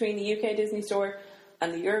rate between the UK Disney store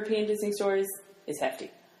and the European Disney stores is hefty.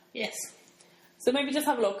 Yes. So maybe just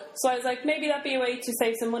have a look. So I was like, maybe that'd be a way to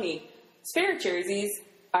save some money. Spirit jerseys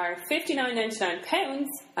are £59.99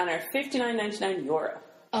 and are €59.99.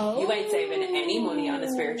 Oh. You ain't saving any money on a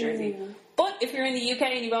Spirit jersey. But if you're in the UK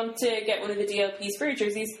and you want to get one of the DLP Spirit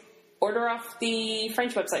jerseys, order off the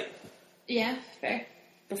French website. Yeah, fair.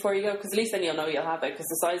 Before you go, because at least then you'll know you'll have it, because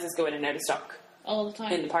the sizes go in and out of stock all the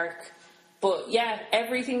time in the park. But yeah,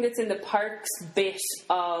 everything that's in the parks bit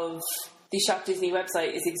of the Shop Disney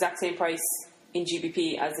website is the exact same price in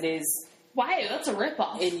GBP as it is. Wow, that's a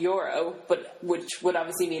rip-off. In euro, but which would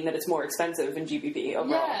obviously mean that it's more expensive in GBP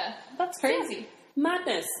overall. Yeah, that's crazy. Yeah.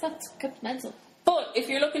 Madness. That's good mental. But if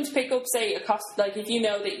you're looking to pick up, say, a cost, like if you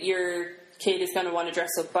know that your kid is going to want to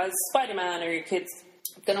dress up as Spider-Man, or your kid's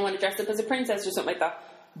going to want to dress up as a princess or something like that,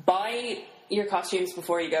 buy your costumes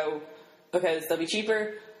before you go, because they'll be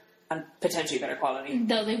cheaper and potentially better quality.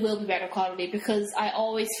 No, they will be better quality, because I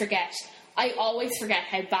always forget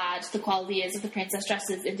how bad the quality is of the princess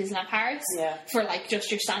dresses in Disneyland Paris. Yeah. For, like,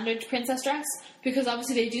 just your standard princess dress. Because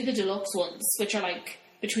obviously they do the deluxe ones, which are, like,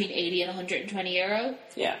 between 80 and €120.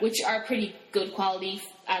 Yeah. Which are pretty good quality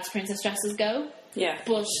as princess dresses go. Yeah.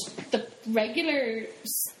 But the regular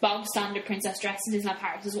bog standard princess dress in Disneyland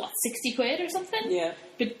Paris is, what, 60 quid or something? Yeah.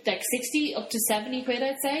 But, like, 60 up to 70 quid,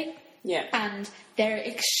 I'd say. Yeah. And they're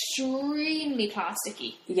extremely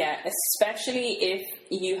plasticky. Yeah, especially if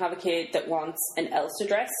you have a kid that wants an Elsa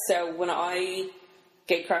dress. So when I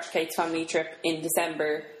Gatecrashed Kate's family trip in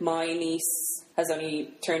December, my niece has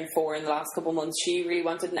only turned 4 in the last couple of months. She really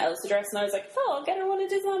wanted an Elsa dress, and I was like, oh, I'll get her one in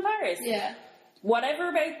Disneyland Paris. Yeah. Whatever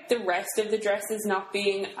about the rest of the dresses not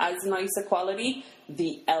being as nice a quality,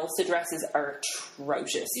 the Elsa dresses are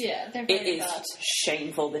atrocious. Yeah, they're very It is bad.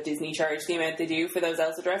 shameful that Disney charge the amount they do for those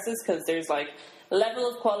Elsa dresses, because there's like a level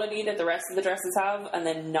of quality that the rest of the dresses have, and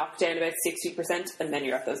then knock down about 60%, and then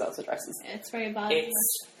you're at those Elsa dresses. It's very bad.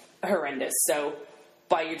 It's horrendous. So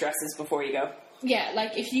buy your dresses before you go. Yeah,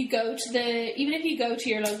 like if you go to even if you go to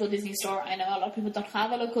your local Disney store, I know a lot of people don't have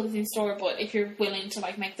a local Disney store, but if you're willing to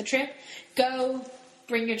like make the trip, go,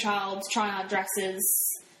 bring your child, try on dresses,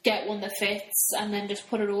 get one that fits, and then just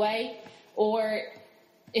put it away. Or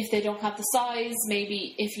if they don't have the size,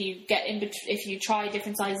 maybe if you try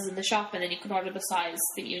different sizes in the shop, and then you can order the size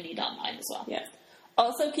that you need online as well. Yeah.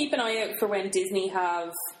 Also keep an eye out for when Disney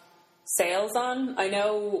have sales on. I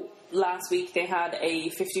know last week they had a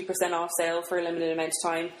 50% off sale for a limited amount of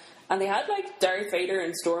time, and they had like Darth Vader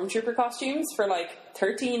and Stormtrooper costumes for like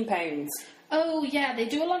 £13. Oh yeah, they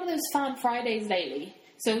do a lot of those Fan Fridays lately.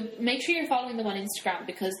 So make sure you're following them on Instagram,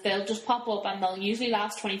 because they'll just pop up and they'll usually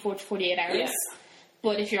last 24 to 48 hours. Yeah.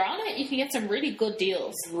 But if you're on it, you can get some really good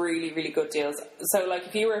deals. Really, really good deals. So, like,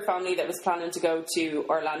 if you were a family that was planning to go to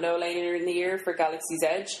Orlando later in the year for Galaxy's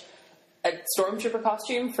Edge, a Stormtrooper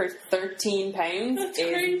costume for £13 That's is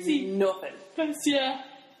crazy. nothing. Yeah.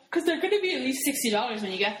 Because they're going to be at least $60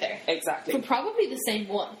 when you get there. Exactly. For probably the same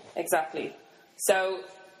one. Exactly. So,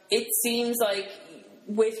 it seems like,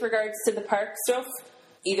 with regards to the park stuff,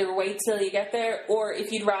 either wait till you get there, or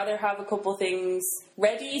if you'd rather have a couple things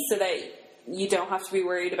ready so that you don't have to be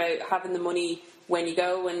worried about having the money when you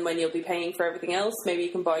go and when you'll be paying for everything else, maybe you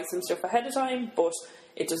can buy some stuff ahead of time, but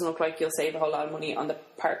it doesn't look like you'll save a whole lot of money on the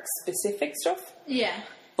park-specific stuff. Yeah.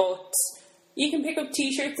 But you can pick up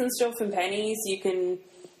t-shirts and stuff in pennies, you can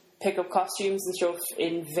pick up costumes and stuff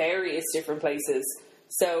in various different places.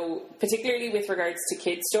 So, particularly with regards to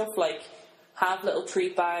kids stuff, like, have little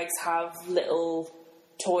treat bags, have little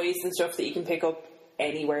toys and stuff that you can pick up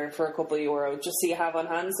anywhere for a couple of euro, just so you have on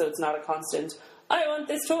hand, so it's not a constant, I want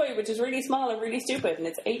this toy, which is really small and really stupid, and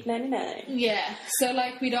it's $8.99. Yeah. So,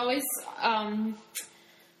 like, we'd always, I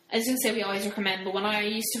was going to say we always recommend, but when I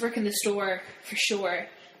used to work in the store, for sure,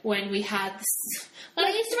 when I used to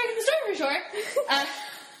work in the store, for sure,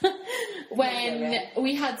 when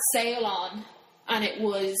we had sale on, and it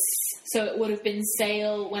would have been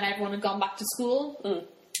sale when everyone had gone back to school,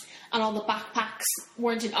 and all the backpacks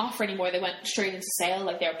weren't in offer anymore, they went straight into sale,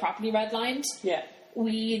 like they were properly redlined. Yeah.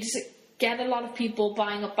 We'd get a lot of people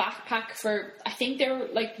buying a backpack for, I think they're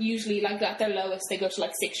like usually like at their lowest they go to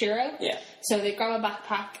like €6. Yeah. So they grab a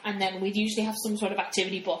backpack, and then we'd usually have some sort of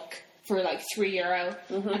activity book for like €3,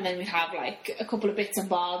 and then we'd have like a couple of bits and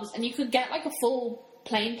bobs, and you could get like a full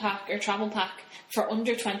plane pack or travel pack for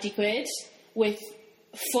under £20 with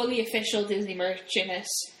fully official Disney merch in it.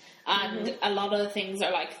 And a lot of the things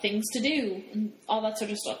are like things to do and all that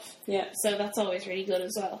sort of stuff. Yeah. So that's always really good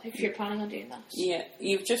as well if you're planning on doing that. Yeah.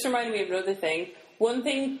 You've just reminded me of another thing. One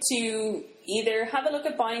thing to either have a look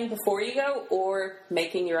at buying before you go or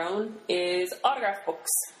making your own is autograph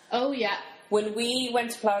books. Oh, yeah. When we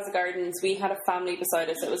went to Plaza Gardens, we had a family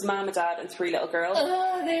beside us. It was mum and dad and 3 little girls.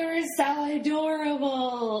 Oh, they were so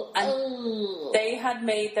adorable. And they had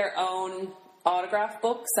made their own autograph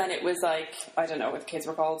books, and it was like, I don't know what the kids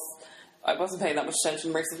were called. I wasn't paying that much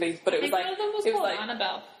attention, mercifully, but it was like, one of them was it was called like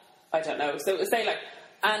Annabelle. I don't know. So it was say like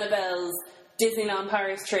Annabelle's Disneyland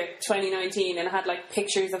Paris trip 2019, and it had like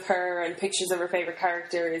pictures of her and pictures of her favourite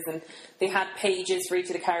characters, and they had pages for each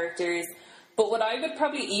of the characters. But what I would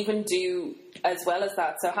probably even do as well as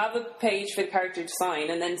that, so have a page for the character to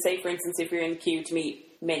sign, and then say, for instance, if you're in the queue to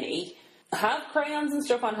meet Minnie, have crayons and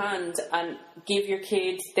stuff on hand and give your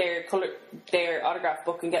kids their autograph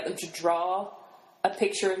book and get them to draw a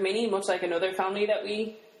picture of Minnie, much like another family that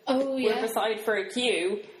we were beside for a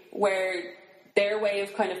queue, where their way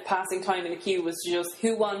of kind of passing time in the queue was just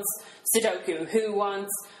who wants Sudoku, who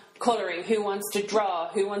wants colouring, who wants to draw,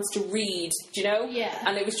 who wants to read, do you know? Yeah.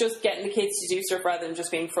 And it was just getting the kids to do stuff rather than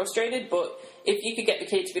just being frustrated. But if you could get the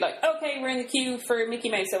kid to be like, okay, we're in the queue for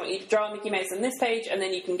Mickey Mouse, I want you to draw Mickey Mouse on this page, and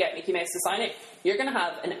then you can get Mickey Mouse to sign it, you're going to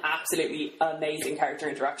have an absolutely amazing character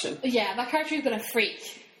interaction. Yeah, that character is going to freak.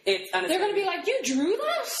 They're going to be like, you drew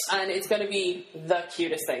that? And it's going to be the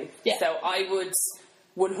cutest thing. Yeah. So I would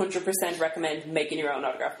 100% recommend making your own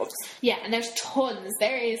autograph books. Yeah, and there's tons.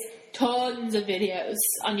 There is tons of videos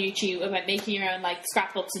on YouTube about making your own, like,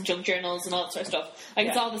 scrapbooks and junk journals and all that sort of stuff. Like,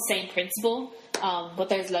 it's all the same principle, but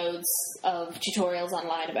there's loads of tutorials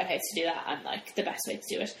online about how to do that and, like, the best way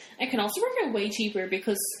to do it. It can also work out way cheaper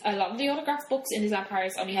because a lot of the autograph books in Disneyland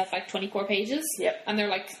Paris only have, like, 24 pages. Yep. And they're,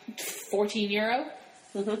 like, €14.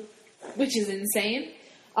 Which is insane.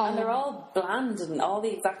 And they're all bland and all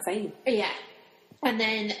the exact same. Yeah. And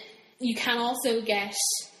then you can also get,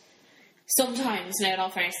 sometimes, now in all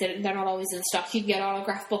fairness, they're not always in stock, you can get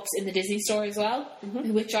autograph books in the Disney store as well,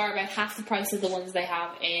 which are about half the price of the ones they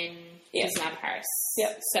have in Disneyland Paris.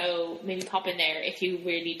 Yep. So maybe pop in there if you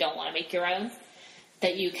really don't want to make your own,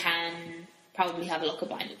 that you can probably have a look at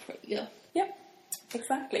buying it before you go. Yep,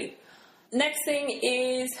 exactly. Next thing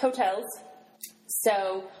is hotels.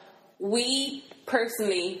 So we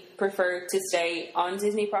personally prefer to stay on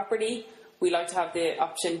Disney property. We like to have the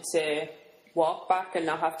option to walk back and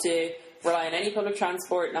not have to rely on any public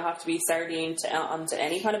transport, not have to be sardined onto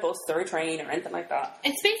any kind of bus or a train or anything like that.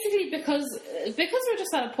 It's basically because we're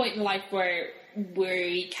just at a point in life where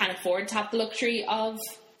we can't afford to have the luxury of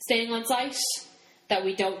staying on site, that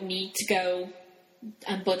we don't need to go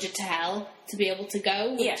and budget to hell to be able to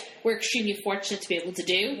go. Yeah. We're extremely fortunate to be able to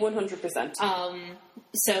do. 100%.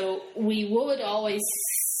 So we would always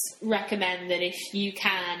recommend that if you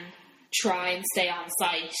can, try and stay on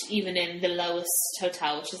site, even in the lowest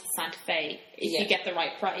hotel, which is the Santa Fe, if you get the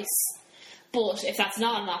right price. But if that's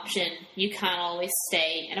not an option, you can always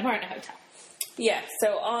stay in a partner hotel. Yeah,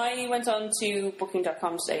 so I went on to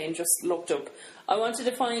booking.com today and just looked up. I wanted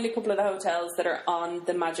to find a couple of the hotels that are on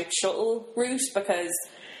the Magic Shuttle route, because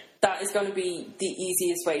that is going to be the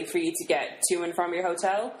easiest way for you to get to and from your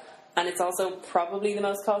hotel. And it's also probably the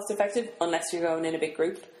most cost effective, unless you're going in a big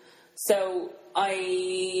group. So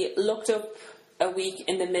I looked up a week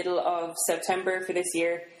in the middle of September for this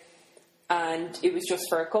year, and it was just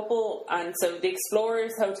for a couple. And so the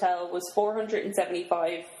Explorers Hotel was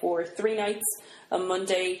 $475 for 3 nights. On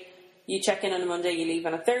Monday, you check in on a Monday, you leave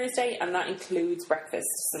on a Thursday, and that includes breakfast.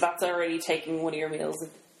 So that's already taking one of your meals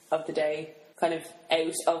of the day kind of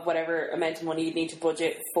out of whatever amount of money you need to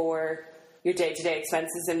budget for your day-to-day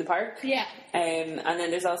expenses in the park. Yeah. And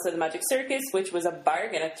then there's also the Magic Circus, which was a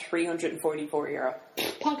bargain at €344.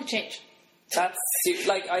 Pocket change. That's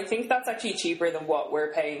I think that's actually cheaper than what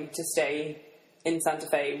we're paying to stay in Santa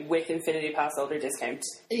Fe with Infinity Pass holder discount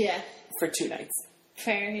Yeah. for 2 nights,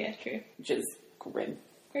 Fair, yeah, true. which is grim.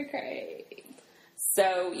 Great.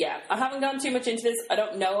 So yeah, I haven't gone too much into this. I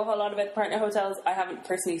don't know a whole lot about partner hotels. I haven't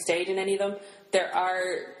personally stayed in any of them. There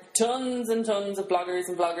are tons and tons of bloggers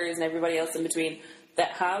and everybody else in between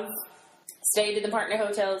that have stayed in the partner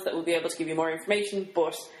hotels that will be able to give you more information.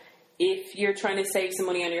 But if you're trying to save some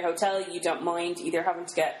money on your hotel, you don't mind either having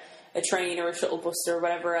to get a train or a shuttle bus or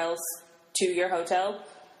whatever else to your hotel,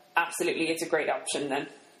 absolutely it's a great option then,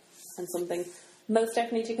 and something most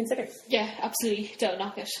definitely to consider. Yeah, absolutely. Don't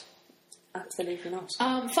knock it. Absolutely not.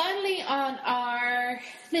 Finally, on our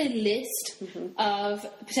little list of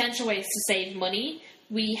potential ways to save money,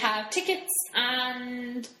 we have tickets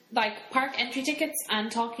and park entry tickets, and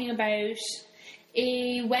talking about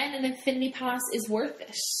when an Infinity Pass is worth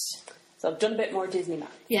it. So I've done a bit more Disney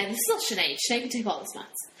math. Yeah, this is not Sinead. Sinead can take all this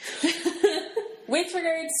maths. With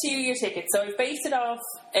regards to your tickets, so I've based it off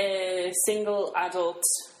a single adult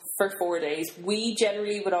for 4 days. We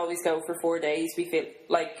generally would always go for 4 days.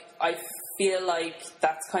 I feel like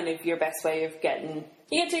that's kind of your best way of getting...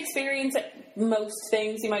 You get to experience most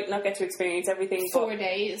things. You might not get to experience everything. 4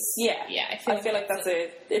 days. Yeah. Yeah, I feel like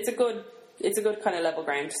it's a good kind of level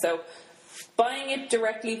ground. So buying it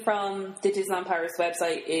directly from the Disneyland Paris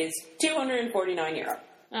website is €249.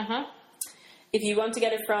 Uh-huh. If you want to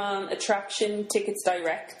get it from Attraction Tickets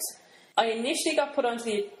Direct, I initially got put onto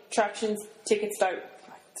the Attraction Tickets Direct...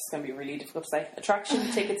 This is going to be really difficult to say. Attraction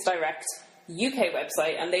Tickets Direct UK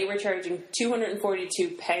website, and they were charging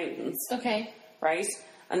 £242. Okay. Right?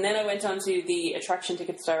 And then I went on to the Attraction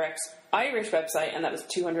Tickets Direct Irish website, and that was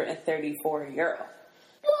 €234.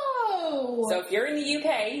 Whoa! So if you're in the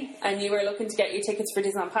UK and you are looking to get your tickets for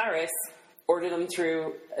Disneyland Paris, order them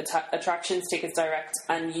through Attractions Tickets Direct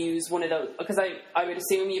and use one of those, because I would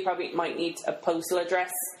assume you probably might need a postal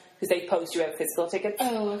address, because they post you out physical tickets.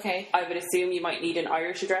 Oh, okay. I would assume you might need an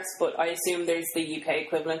Irish address, but I assume there's the UK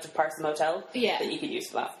equivalent of Parcel Motel that you could use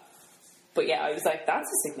for that. But yeah, I was like, that's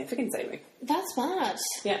a significant saving. That's mad.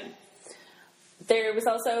 Yeah. There was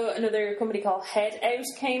also another company called Head Out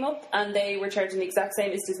came up, and they were charging the exact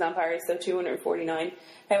same as Disneyland Paris, so $249.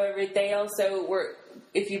 However, they also were,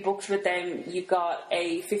 if you booked with them, you got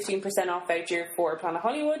a 15% off voucher for Planet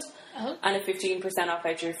Hollywood and a 15% off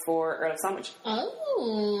voucher for Earl of Sandwich.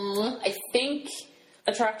 Oh. I think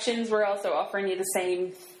Attractions were also offering you the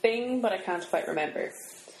same thing, but I can't quite remember.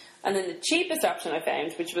 And then the cheapest option I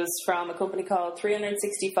found, which was from a company called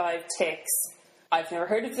 365 Ticks. I've never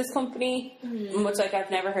heard of this company, much like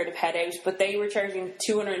I've never heard of Head Out, but they were charging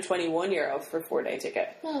 €221 for a 4-day ticket.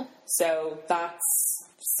 Oh. So that's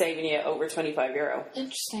saving you over €25.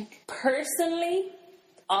 Interesting. Personally,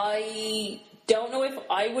 I don't know if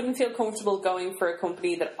I wouldn't feel comfortable going for a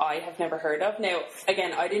company that I have never heard of. Now,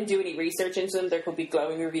 again, I didn't do any research into them. There could be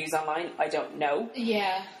glowing reviews online. I don't know.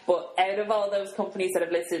 Yeah. But out of all those companies that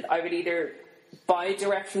I've listed, I would either buy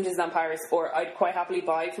direct from Disneyland Paris, or I'd quite happily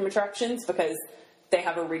buy from Attractions, because they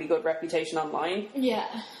have a really good reputation online. Yeah.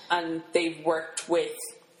 And they've worked with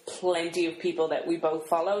plenty of people that we both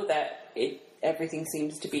follow, that everything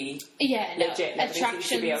seems to be legit. Attractions seems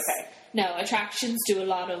to be okay. No, Attractions do a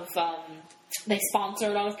lot of they sponsor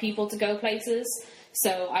a lot of people to go places,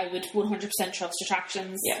 so I would 100% trust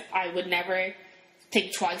Attractions. Yeah. I would never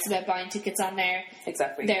think twice about buying tickets on there.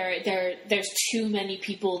 Exactly. There's too many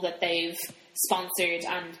people that they've sponsored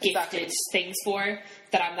and gifted things for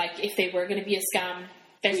that I'm like, if they were going to be a scam,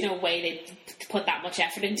 there's no way they'd put that much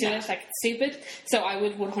effort into it. Like, it's stupid. So I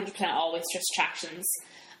would 100% always trust Attractions.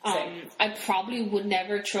 I probably would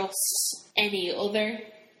never trust any other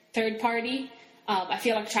third party. I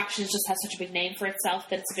feel like Attractions just has such a big name for itself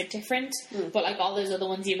that it's a bit different. But like all those other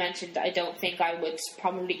ones you mentioned, I don't think I would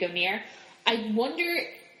probably go near. I wonder,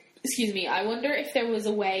 excuse me, I wonder if there was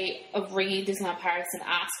a way of ringing Disneyland Paris and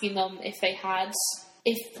asking them if they had,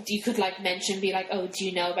 if you could, like, mention, be like, oh, do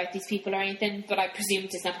you know about these people or anything? But I presume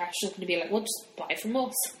Disneyland Paris is going to be like, well, just buy from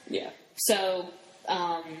us. Yeah. So,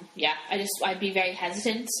 yeah, I'd be very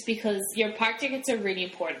hesitant because your park tickets are really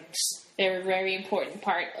important. They're a very important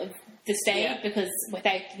part of the stay because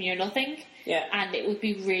without them you're nothing. Yeah. And it would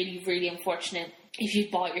be really, really unfortunate if you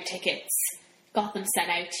bought your tickets, got them sent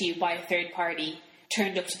out to you by a third party,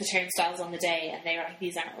 turned up to the turnstiles on the day, and they were like,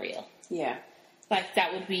 these aren't real. Yeah. Like,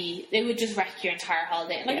 that would be, it would just wreck your entire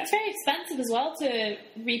holiday. Like, it's very expensive as well to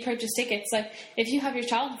repurchase tickets. Like, if you have your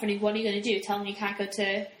child in front of you, what are you going to do? Tell them you can't go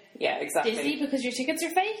to Disney because your tickets are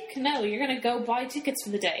fake? No, you're going to go buy tickets for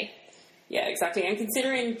the day. Yeah, exactly. And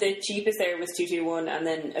considering the cheapest there was 221 and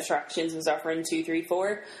then attractions was offering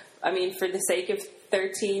 234, I mean, for the sake of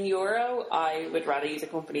 €13, I would rather use a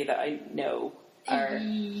company that I know are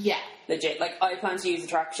legit. Like, I plan to use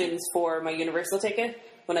attractions for my Universal ticket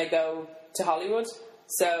when I go to Hollywood.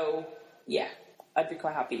 So, yeah, I'd be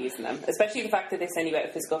quite happy using them. Especially the fact that they send you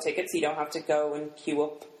out physical tickets, so you don't have to go and queue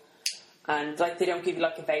up. And, like, they don't give you,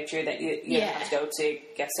 like, a voucher that you don't have to go to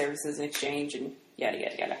guest services and exchange and yada,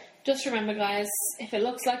 yada, yada. Just remember, guys, if it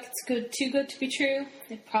looks like it's too good to be true,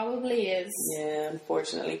 it probably is. Yeah,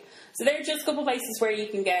 unfortunately. So there are just a couple places where you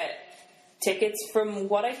can get tickets. From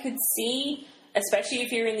what I could see, especially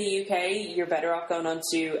if you're in the UK, you're better off going on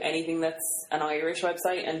to anything that's an Irish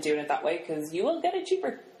website and doing it that way, because you will get it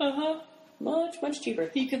cheaper. Much, much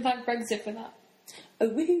cheaper. You can thank Brexit for that. Oh,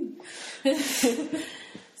 woohoo!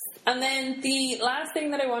 And then the last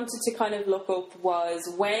thing that I wanted to kind of look up was,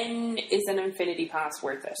 when is an Infinity Pass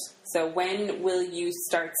worth it? So when will you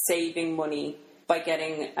start saving money by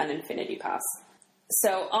getting an Infinity Pass?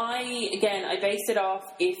 So I based it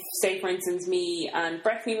off if, say, for instance, me and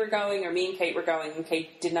Breffney were going, or me and Kate were going, and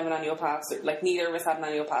Kate didn't have an annual pass, or like neither of us had an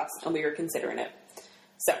annual pass, and we were considering it.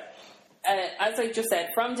 So, as I just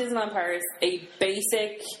said, from Disneyland Paris, a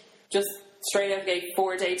basic, just straight out gate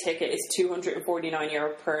 4-day ticket is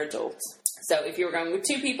 €249 per adult. So if you were going with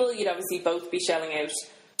two people, you'd obviously both be shelling out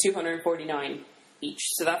 $249 each.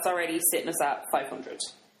 So that's already sitting us at $500.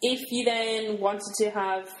 If you then wanted to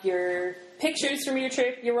have your pictures from your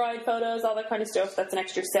trip, your ride photos, all that kind of stuff, that's an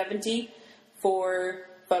extra $70 for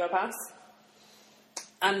PhotoPass.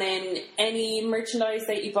 And then any merchandise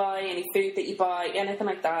that you buy, any food that you buy, anything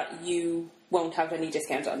like that, you won't have any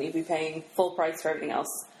discount on. You'll be paying full price for everything else.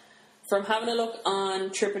 From having a look on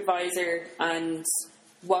TripAdvisor and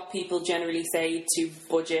what people generally say to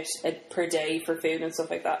budget per day for food and stuff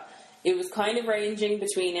like that, it was kind of ranging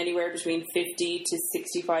between anywhere between 50 to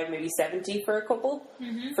 65, maybe 70 for a couple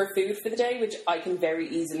for food for the day, which I can very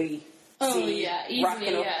easily see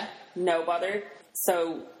racking up, no bother.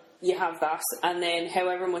 So you have that, and then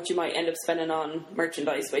however much you might end up spending on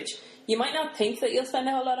merchandise, which you might not think that you'll spend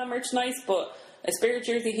a whole lot on merchandise, but a spirit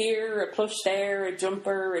jersey here, a plush there, a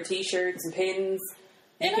jumper, a t-shirt, some pins.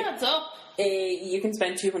 It adds up. You can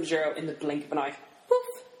spend €200 in the blink of an eye.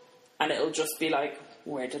 Poof! And it'll just be like,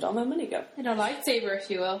 where did all my money go? And a lightsaber, if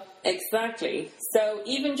you will. Exactly. So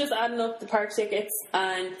even just adding up the park tickets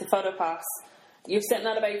and the PhotoPass, you're sitting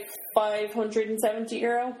at about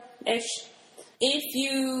 €570-ish. If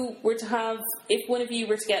you were to have, if one of you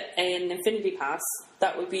were to get an Infinity Pass,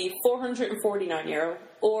 that would be €449,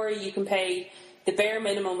 or you can pay the bare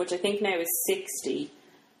minimum, which I think now is $60,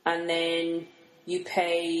 and then you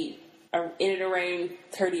pay in and around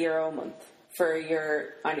 €30 a month for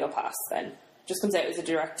your annual pass then. Just comes out as a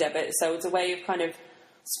direct debit, so it's a way of kind of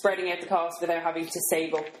spreading out the cost without having to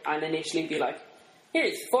save up and initially be like,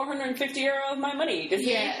 here's €450 of my money,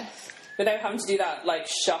 without having to do that like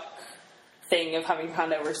shock thing of having to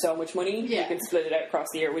hand over so much money. You can split it out across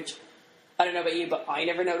the year, which I don't know about you, but I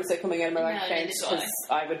never noticed it coming out of my bank account because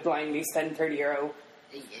I would blindly spend €30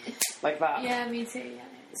 like that. Yeah, me too. Yeah.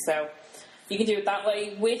 So you can do it that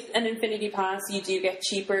way. With an Infinity Pass, you do get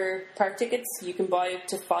cheaper park tickets. You can buy up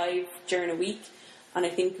to 5 during a week, and I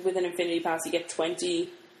think with an Infinity Pass you get 20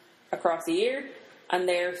 across a year, and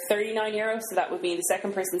they're €39. So that would mean the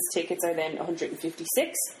second person's tickets are then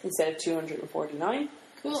 $156 instead of $249.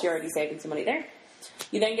 Cool. So you're already saving some money there.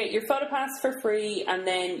 You then get your PhotoPass for free, and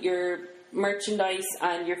then your merchandise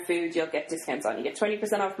and your food you'll get discounts on. You get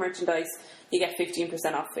 20% off merchandise, you get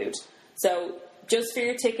 15% off food. So just for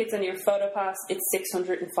your tickets and your PhotoPass, it's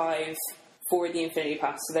 $605 for the Infinity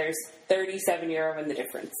Pass. So there's €37 in the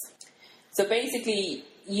difference. So basically,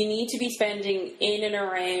 you need to be spending in and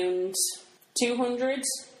around $200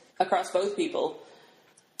 across both people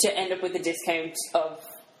to end up with a discount of,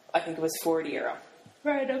 I think it was €40.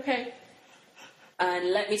 Right, okay.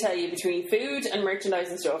 And let me tell you, between food and merchandise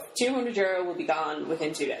and stuff, €200 will be gone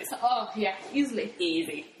within 2 days. Oh, yeah, easily.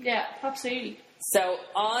 Easy. Yeah, absolutely. So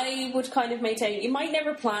I would kind of maintain, you might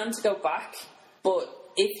never plan to go back, but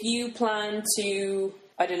if you plan to,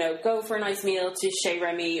 I don't know, go for a nice meal to Chez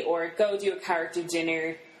Remy, or go do a character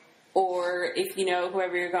dinner, or if, you know,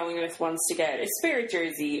 whoever you're going with wants to get a Spirit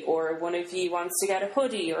jersey, or one of you wants to get a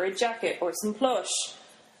hoodie or a jacket or some plush,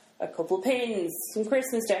 a couple pins, some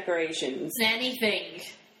Christmas decorations. Anything.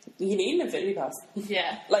 You need an Infinity Pass.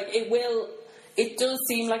 Yeah. Like, it does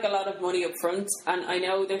seem like a lot of money up front, and I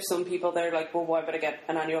know there's some people that are like, well, why would I get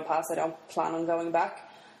an annual pass? I don't plan on going back.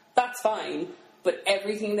 That's fine, but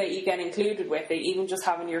everything that you get included with it, even just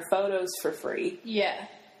having your photos for free, Yeah.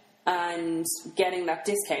 and getting that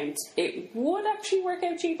discount, it would actually work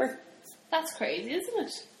out cheaper. That's crazy, isn't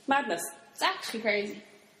it? Madness. It's actually crazy.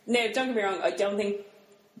 Now, don't get me wrong, I don't think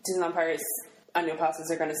Disneyland Paris annual passes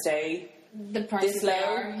are going to stay The prices This they low?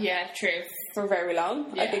 are. Yeah, true. for very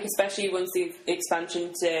long. I Yeah. think especially once the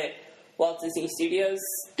expansion to Walt Disney Studios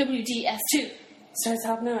WDS2. starts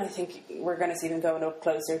happening, I think we're going to see them going up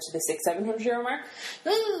closer to the €600-700 mark.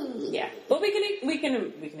 Ooh. Yeah, but we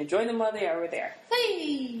can enjoy them while they are there.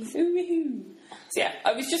 Hey. Woohoo. So yeah,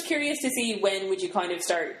 I was just curious to see when would you kind of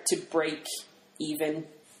start to break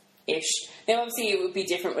even-ish. Now obviously it would be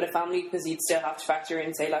different with a family because you'd still have to factor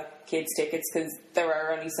in, say, like kids' tickets, because there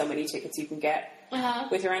are only so many tickets you can get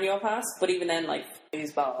with your annual pass. But even then, like, blah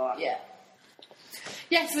blah blah. Yeah.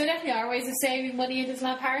 Yeah, so there definitely are ways of saving money in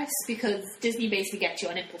Disneyland Paris, because Disney basically gets you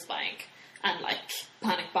on impulse buying and like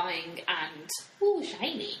panic buying and ooh,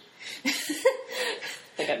 shiny.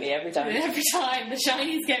 They get me every time. Every time the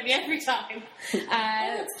shinies get me every time.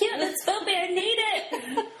 It's cute, it's filthy, I need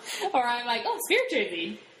it. Or I'm like, oh, Spirit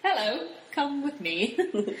jersey. Hello, come with me.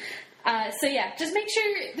 So yeah, just make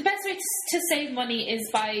sure the best way to save money is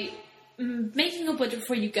by making a budget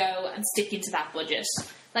before you go and sticking to that budget.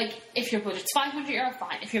 Like, if your budget's €500,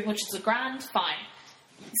 fine. If your budget's £1,000, fine.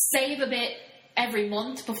 Save a bit every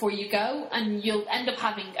month before you go, and you'll end up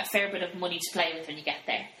having a fair bit of money to play with when you get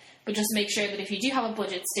there. But just make sure that if you do have a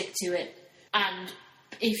budget, stick to it. And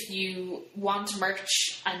if you want merch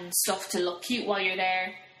and stuff to look cute while you're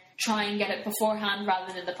there, try and get it beforehand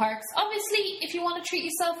rather than in the parks. Obviously, if you want to treat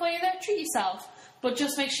yourself while you're there, treat yourself. But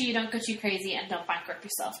just make sure you don't go too crazy and don't bankrupt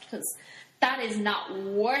yourself, because that is not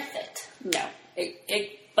worth it. No.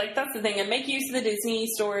 Like, that's the thing. And make use of the Disney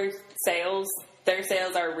store sales. Their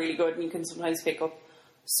sales are really good, and you can sometimes pick up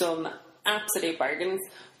some absolute bargains.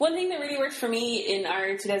 One thing that really worked for me in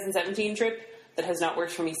our 2017 trip that has not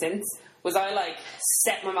worked for me since was I, like,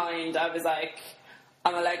 set my mind. I was like,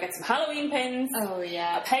 I'm allowed to get some Halloween pins. Oh,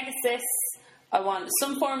 yeah. A Pegasus. I want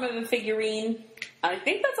some form of a figurine. And I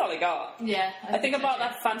think that's all I got. Yeah. I think I bought so,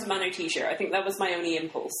 that Phantom Manor t-shirt. I think that was my only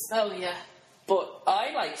impulse. Oh, yeah. But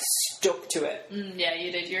I, like, stuck to it. Yeah,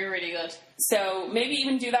 you did. You're really good. So maybe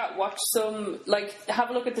even do that. Watch some, like, have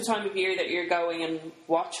a look at the time of year that you're going and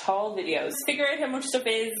watch haul videos. Figure out how much stuff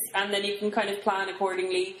is, and then you can kind of plan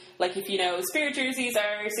accordingly. Like, if you know Spirit jerseys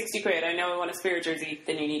are £60, I know I want a Spirit jersey,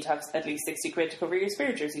 then you need to have at least £60 to cover your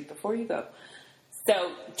Spirit jersey before you go.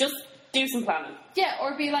 So just do some planning. Yeah,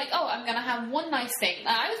 or be like, oh, I'm going to have one nice thing.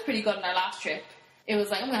 I was pretty good on our last trip. It was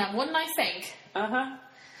like, I'm going to have one nice thing. Uh-huh.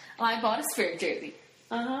 And I bought a Spirit jersey.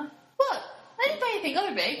 Uh-huh. What? I didn't buy anything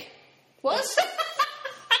other big. What?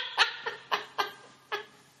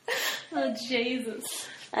 Oh, Jesus.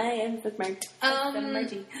 I am bookmarked.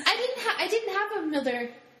 I didn't have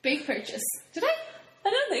another big purchase. Did I? I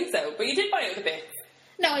don't think so, but you did buy it with a bit.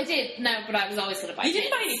 No, I did. No, but I was always going to buy You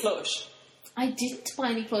didn't bits. buy any plush. I didn't buy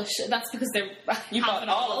any plush. That's because they're You bought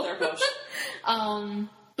all of their plush.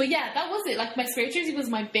 But yeah, that was it. Like, my Spirit jersey was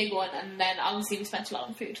my big one, and then obviously we spent a lot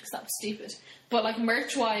on food because that was stupid. But like,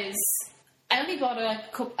 merch wise, I only bought I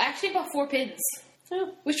actually bought 4 pins.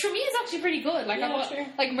 Oh. Which for me is actually pretty good. Like, Yeah, I bought, sure.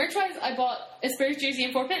 like, merch wise, I bought a Spirit jersey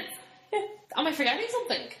and 4 pins. Yeah. Am I forgetting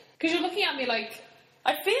something? Because you're looking at me like,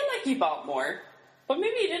 I feel like you bought more, but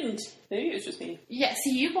maybe you didn't. Maybe it was just me. yeah,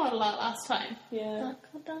 see, you bought a lot last time. Yeah.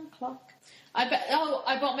 Goddamn clock. I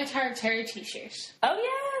bought my Tara Terror t-shirt. Oh yeah,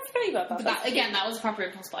 I forgot you bought that. But that was a proper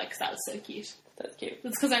impulse buy because that was so cute. That's cute.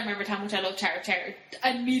 It's because I remembered how much I love Tara Terror.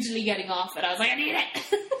 Immediately getting off it, I was like, I need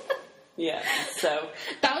it. Yeah. So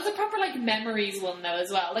That was a proper like memories one though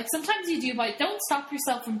as well. Like, sometimes you do buy. Don't stop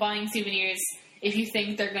yourself from buying souvenirs if you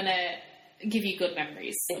think they're gonna give you good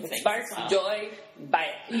memories. if of it things sparks as well. joy, buy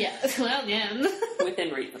it Yeah. Well, yeah.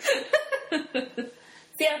 within reason.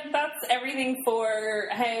 So yeah, that's everything for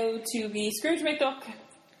how to be Scrooge McDuck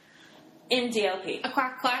in DLP. A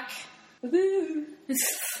quack quack. Woo.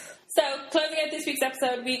 So, closing out this week's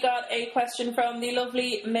episode, we got a question from the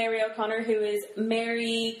lovely Mary O'Connor, who is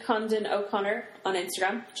Mary Condon O'Connor on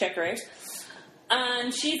Instagram. Check her out.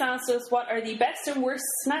 And she's asked us, what are the best and worst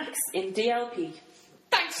snacks in DLP?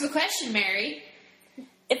 Thanks for the question, Mary.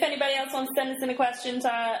 If anybody else wants to send us in a question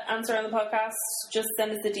to answer on the podcast, just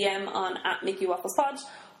send us the DM on @MickeyWafflesPod,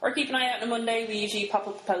 or keep an eye out on a Monday. We usually pop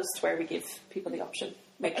up a post where we give people the option.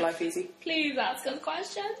 Make life easy. Please ask us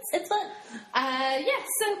questions. It's fun. Yes,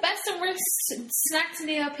 so best and worst snacks in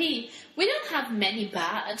the LP. We don't have many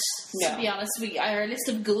bad, to be honest. Our list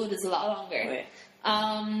of good is a lot longer. Okay.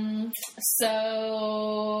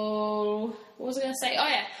 So what was I going to say? Oh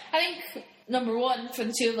yeah, I think number one for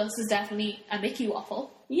the two of us is definitely a Mickey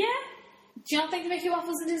waffle. Yeah. Do you not think the Mickey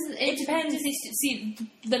waffles in Disney? It depends. See,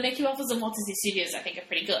 the Mickey waffles in Walt Disney Studios, I think, are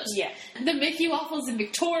pretty good. Yeah. The Mickey waffles in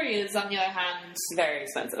Victoria's, on the other hand, Very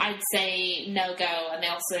expensive. I'd say no go, and they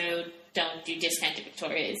also don't do discounted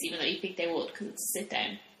Victoria's, even though you think they would, because it's a sit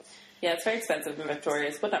down. Yeah, it's very expensive in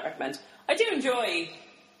Victoria's. Would not recommend. I do enjoy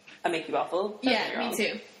a Mickey waffle. Don't get Yeah, wrong. me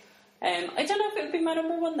too. I don't know if it would be my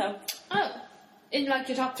number one though. Oh, in like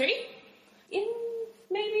your top three?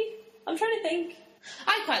 Maybe. I'm trying to think.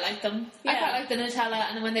 I quite like them. I Yeah. quite like the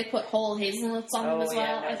Nutella, and when they put whole hazelnuts on them as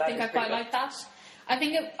well, no, I that think is I quite pretty like that.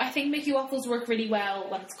 I think Mickey waffles work really well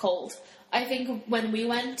when it's cold. I think when we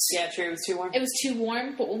went, Yeah, true. It was too warm. it was too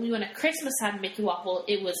warm, but when we went at Christmas had Mickey waffle,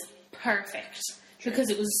 it was perfect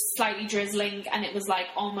because it was slightly drizzling and it was like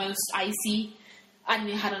almost icy, and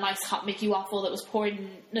you had a nice hot Mickey waffle that was poured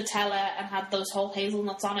in Nutella and had those whole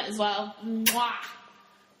hazelnuts on it as well. Mwah!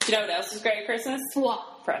 Do you know what else is great at Christmas?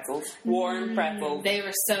 What? Pretzels. Warm pretzels. They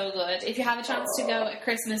were so good. If you have a chance to go at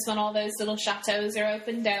Christmas when all those little chateaus are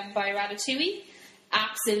open down by Ratatouille,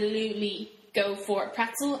 absolutely go for a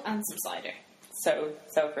pretzel and some cider. So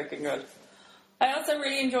freaking good. I also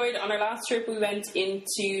really enjoyed, on our last trip, we went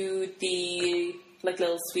into the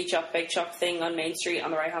little sweet shop, bake shop thing on Main Street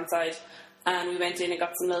on the right hand side, and we went in and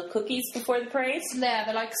got some little cookies before the parade. Yeah,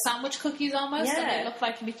 they're like sandwich cookies almost, and Yeah. they look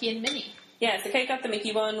like Mickey and Minnie. Yeah, so Kate got the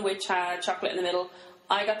Mickey one, which had chocolate in the middle.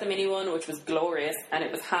 I got the Minnie one, which was glorious, and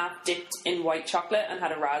it was half dipped in white chocolate and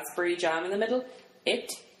had a raspberry jam in the middle.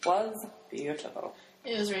 It was beautiful.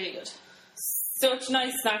 It was really good. Such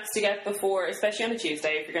nice snacks to get before, especially on a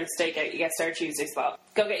Tuesday. If you're going to stake out, you get Star Tuesday spot.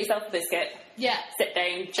 Go get yourself a biscuit, Yeah. sit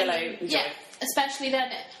down, chill out, enjoy. Yeah, especially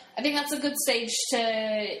then. I think that's a good stage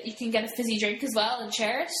to. You can get a fizzy drink as well and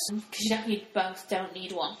share it, because you don't need both. Don't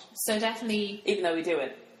need one. So definitely Even though we do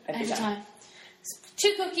it every every time. time.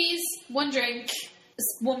 2 cookies, 1 drink,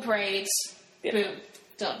 1 parade. Beautiful. Boom,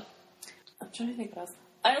 done. I'm trying to think what else.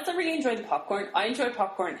 I also really enjoy the popcorn. I enjoy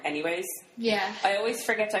popcorn anyways. Yeah. I always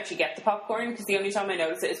forget to actually get the popcorn, because the only time I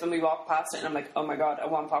notice it is when we walk past it and I'm like, oh my god, I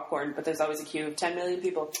want popcorn, but there's always a queue of 10 million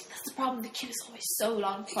people. That's the problem. The queue is always so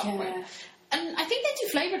long for popcorn. Yeah. And I think they do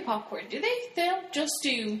flavoured popcorn, do they? They don't just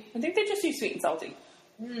do I think they just do sweet and salty.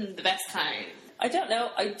 the best kind. I don't know.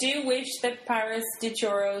 I do wish that Paris did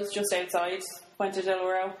churros just outside Fuente del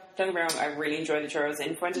Oro. Don't get me wrong, I really enjoy the churros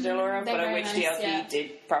in Fuente del Oro, they're but I very wish nice, DLP yeah.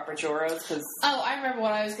 did proper churros, because Oh, I remember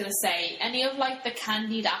what I was going to say. Any of like the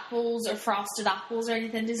candied apples or frosted apples or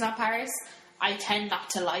anything Disneyland Paris, I tend not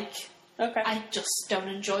to like. okay. I just don't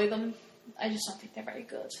enjoy them. I just don't think they're very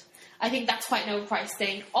good. I think that's quite an overpriced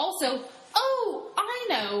thing. Also, I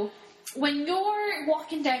know, when you're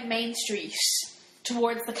walking down Main Street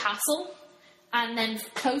towards the castle, and then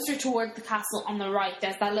closer towards the castle on the right,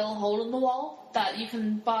 there's that little hole in the wall that you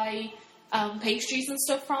can buy pastries and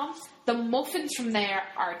stuff from. The muffins from there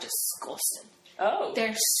are disgusting. Oh,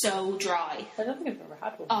 They're so dry. I don't think I've ever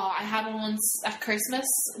had one. Oh, I had one once at Christmas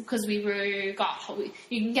because you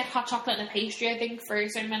can get hot chocolate and a pastry, I think, for a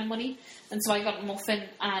certain amount of money. And so I got a muffin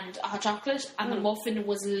and a hot chocolate, and the muffin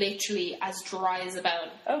was literally as dry as a bone.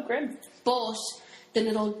 Oh, grim. But the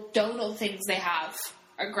little donut things they have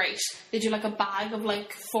are great. They do like a bag of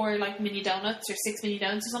like 4 like mini donuts or 6 mini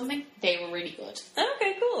donuts or something. They were really good.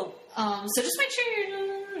 Okay, cool. So just make sure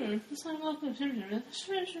you're...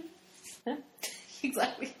 Yeah.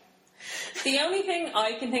 Exactly. The only thing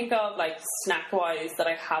I can think of, like, snack-wise, that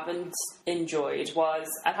I haven't enjoyed was,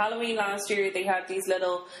 at Halloween last year, they had these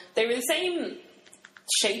little... They were the same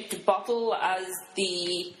shaped bottle as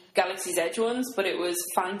the Galaxy's Edge ones, but it was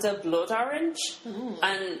Fanta Blood Orange. Ooh.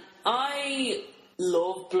 And I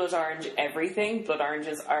love blood orange everything. Blood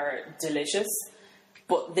oranges are delicious.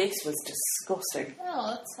 But this was disgusting.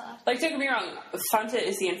 Oh, that's sad. Like, don't get me wrong, Fanta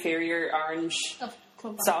is the inferior orange Oh,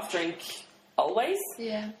 cool. soft drink always.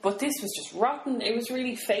 Yeah. But this was just rotten. It was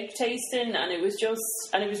really fake tasting, and it was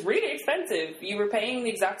really expensive. You were paying the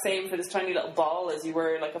exact same for this tiny little ball as you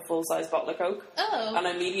were like a full-size bottle of Coke. Oh. And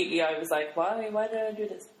immediately I was like, why did I do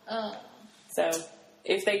this? Oh. So,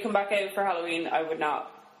 if they come back out for Halloween, I would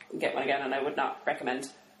not get one again, and I would not recommend.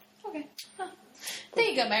 Okay. Huh. There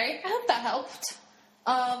you go, Mary. I hope that helped.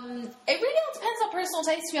 It really all depends on personal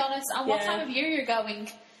taste, to be honest, and what time of year you're going.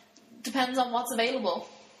 Depends on what's available.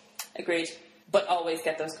 Agreed. But always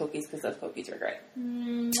get those cookies, because those cookies are great.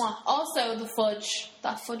 Mwah. Also, the fudge.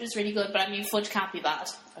 That fudge is really good, but I mean, fudge can't be bad.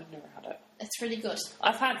 I've never had it. It's really good.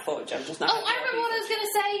 I've had fudge, I'm just not. Oh, I remember what I was going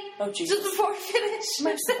to say. Oh, Jesus. Just before we finish.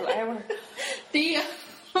 Merciful hour.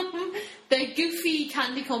 The Goofy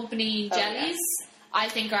Candy Company jellies, yeah. I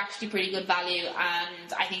think are actually pretty good value,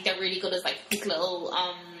 and I think they're really good as like quick little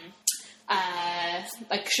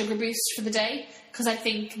like sugar boost for the day, because I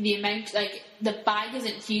think the amount, like the bag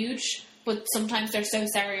isn't huge, but sometimes they're so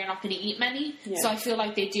sour you're not going to eat many. Yeah. So I feel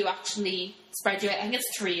like they do actually spread you out. I think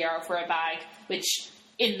it's €3 for a bag, which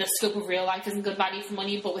in the scope of real life isn't good value for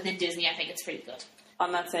money, but within Disney I think it's pretty good.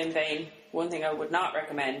 On that same vein, one thing I would not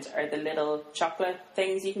recommend are the little chocolate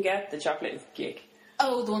things you can get. The chocolate is gig.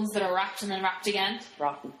 Oh, the ones that are wrapped and then wrapped again?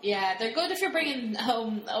 Rotten. Yeah, they're good if you're bringing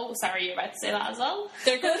home... Oh, sorry, you're about to say that as well.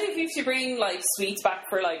 They're good if you bring, like, sweets back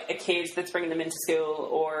for, like, a kid that's bringing them into school,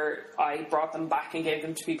 or I brought them back and gave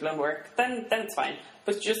them to people in work. Then it's fine.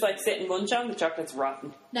 But just, like, sit and munch on, the chocolate's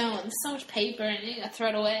rotten. No, and there's so much paper and you gotta throw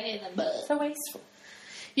it away and then... So wasteful.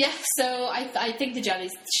 Yeah, so I think the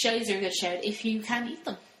jellies are a good shout if you can eat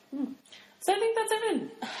them. So I think that's everything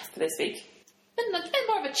for this week. It's been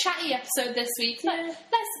more of a chatty episode this week. Yeah.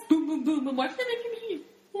 Less boom, boom, boom, and more.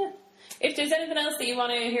 Yeah. If there's anything else that you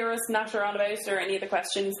want to hear us natter on about, or any other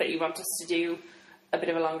questions that you want us to do a bit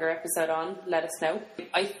of a longer episode on, let us know.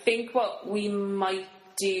 I think what we might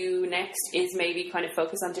do next is maybe kind of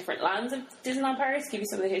focus on different lands of Disneyland Paris, give you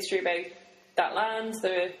some of the history about that land,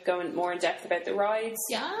 going more in depth about the rides,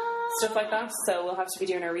 stuff like that. So we'll have to be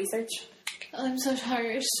doing our research. Oh, I'm so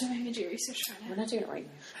tired. So I'm going to do research right now. We're not doing it right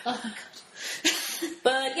now. Oh my god.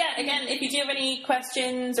 But yeah, again, if you do have any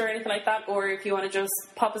questions or anything like that, or if you want to just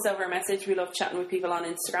pop us over a message, we love chatting with people on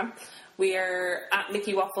Instagram. We are at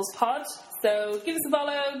Mickey Waffles Pod. So give us a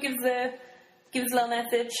follow, give us a little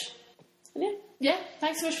message. And yeah,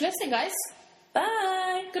 thanks so much for listening, guys.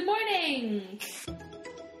 Bye. Good morning.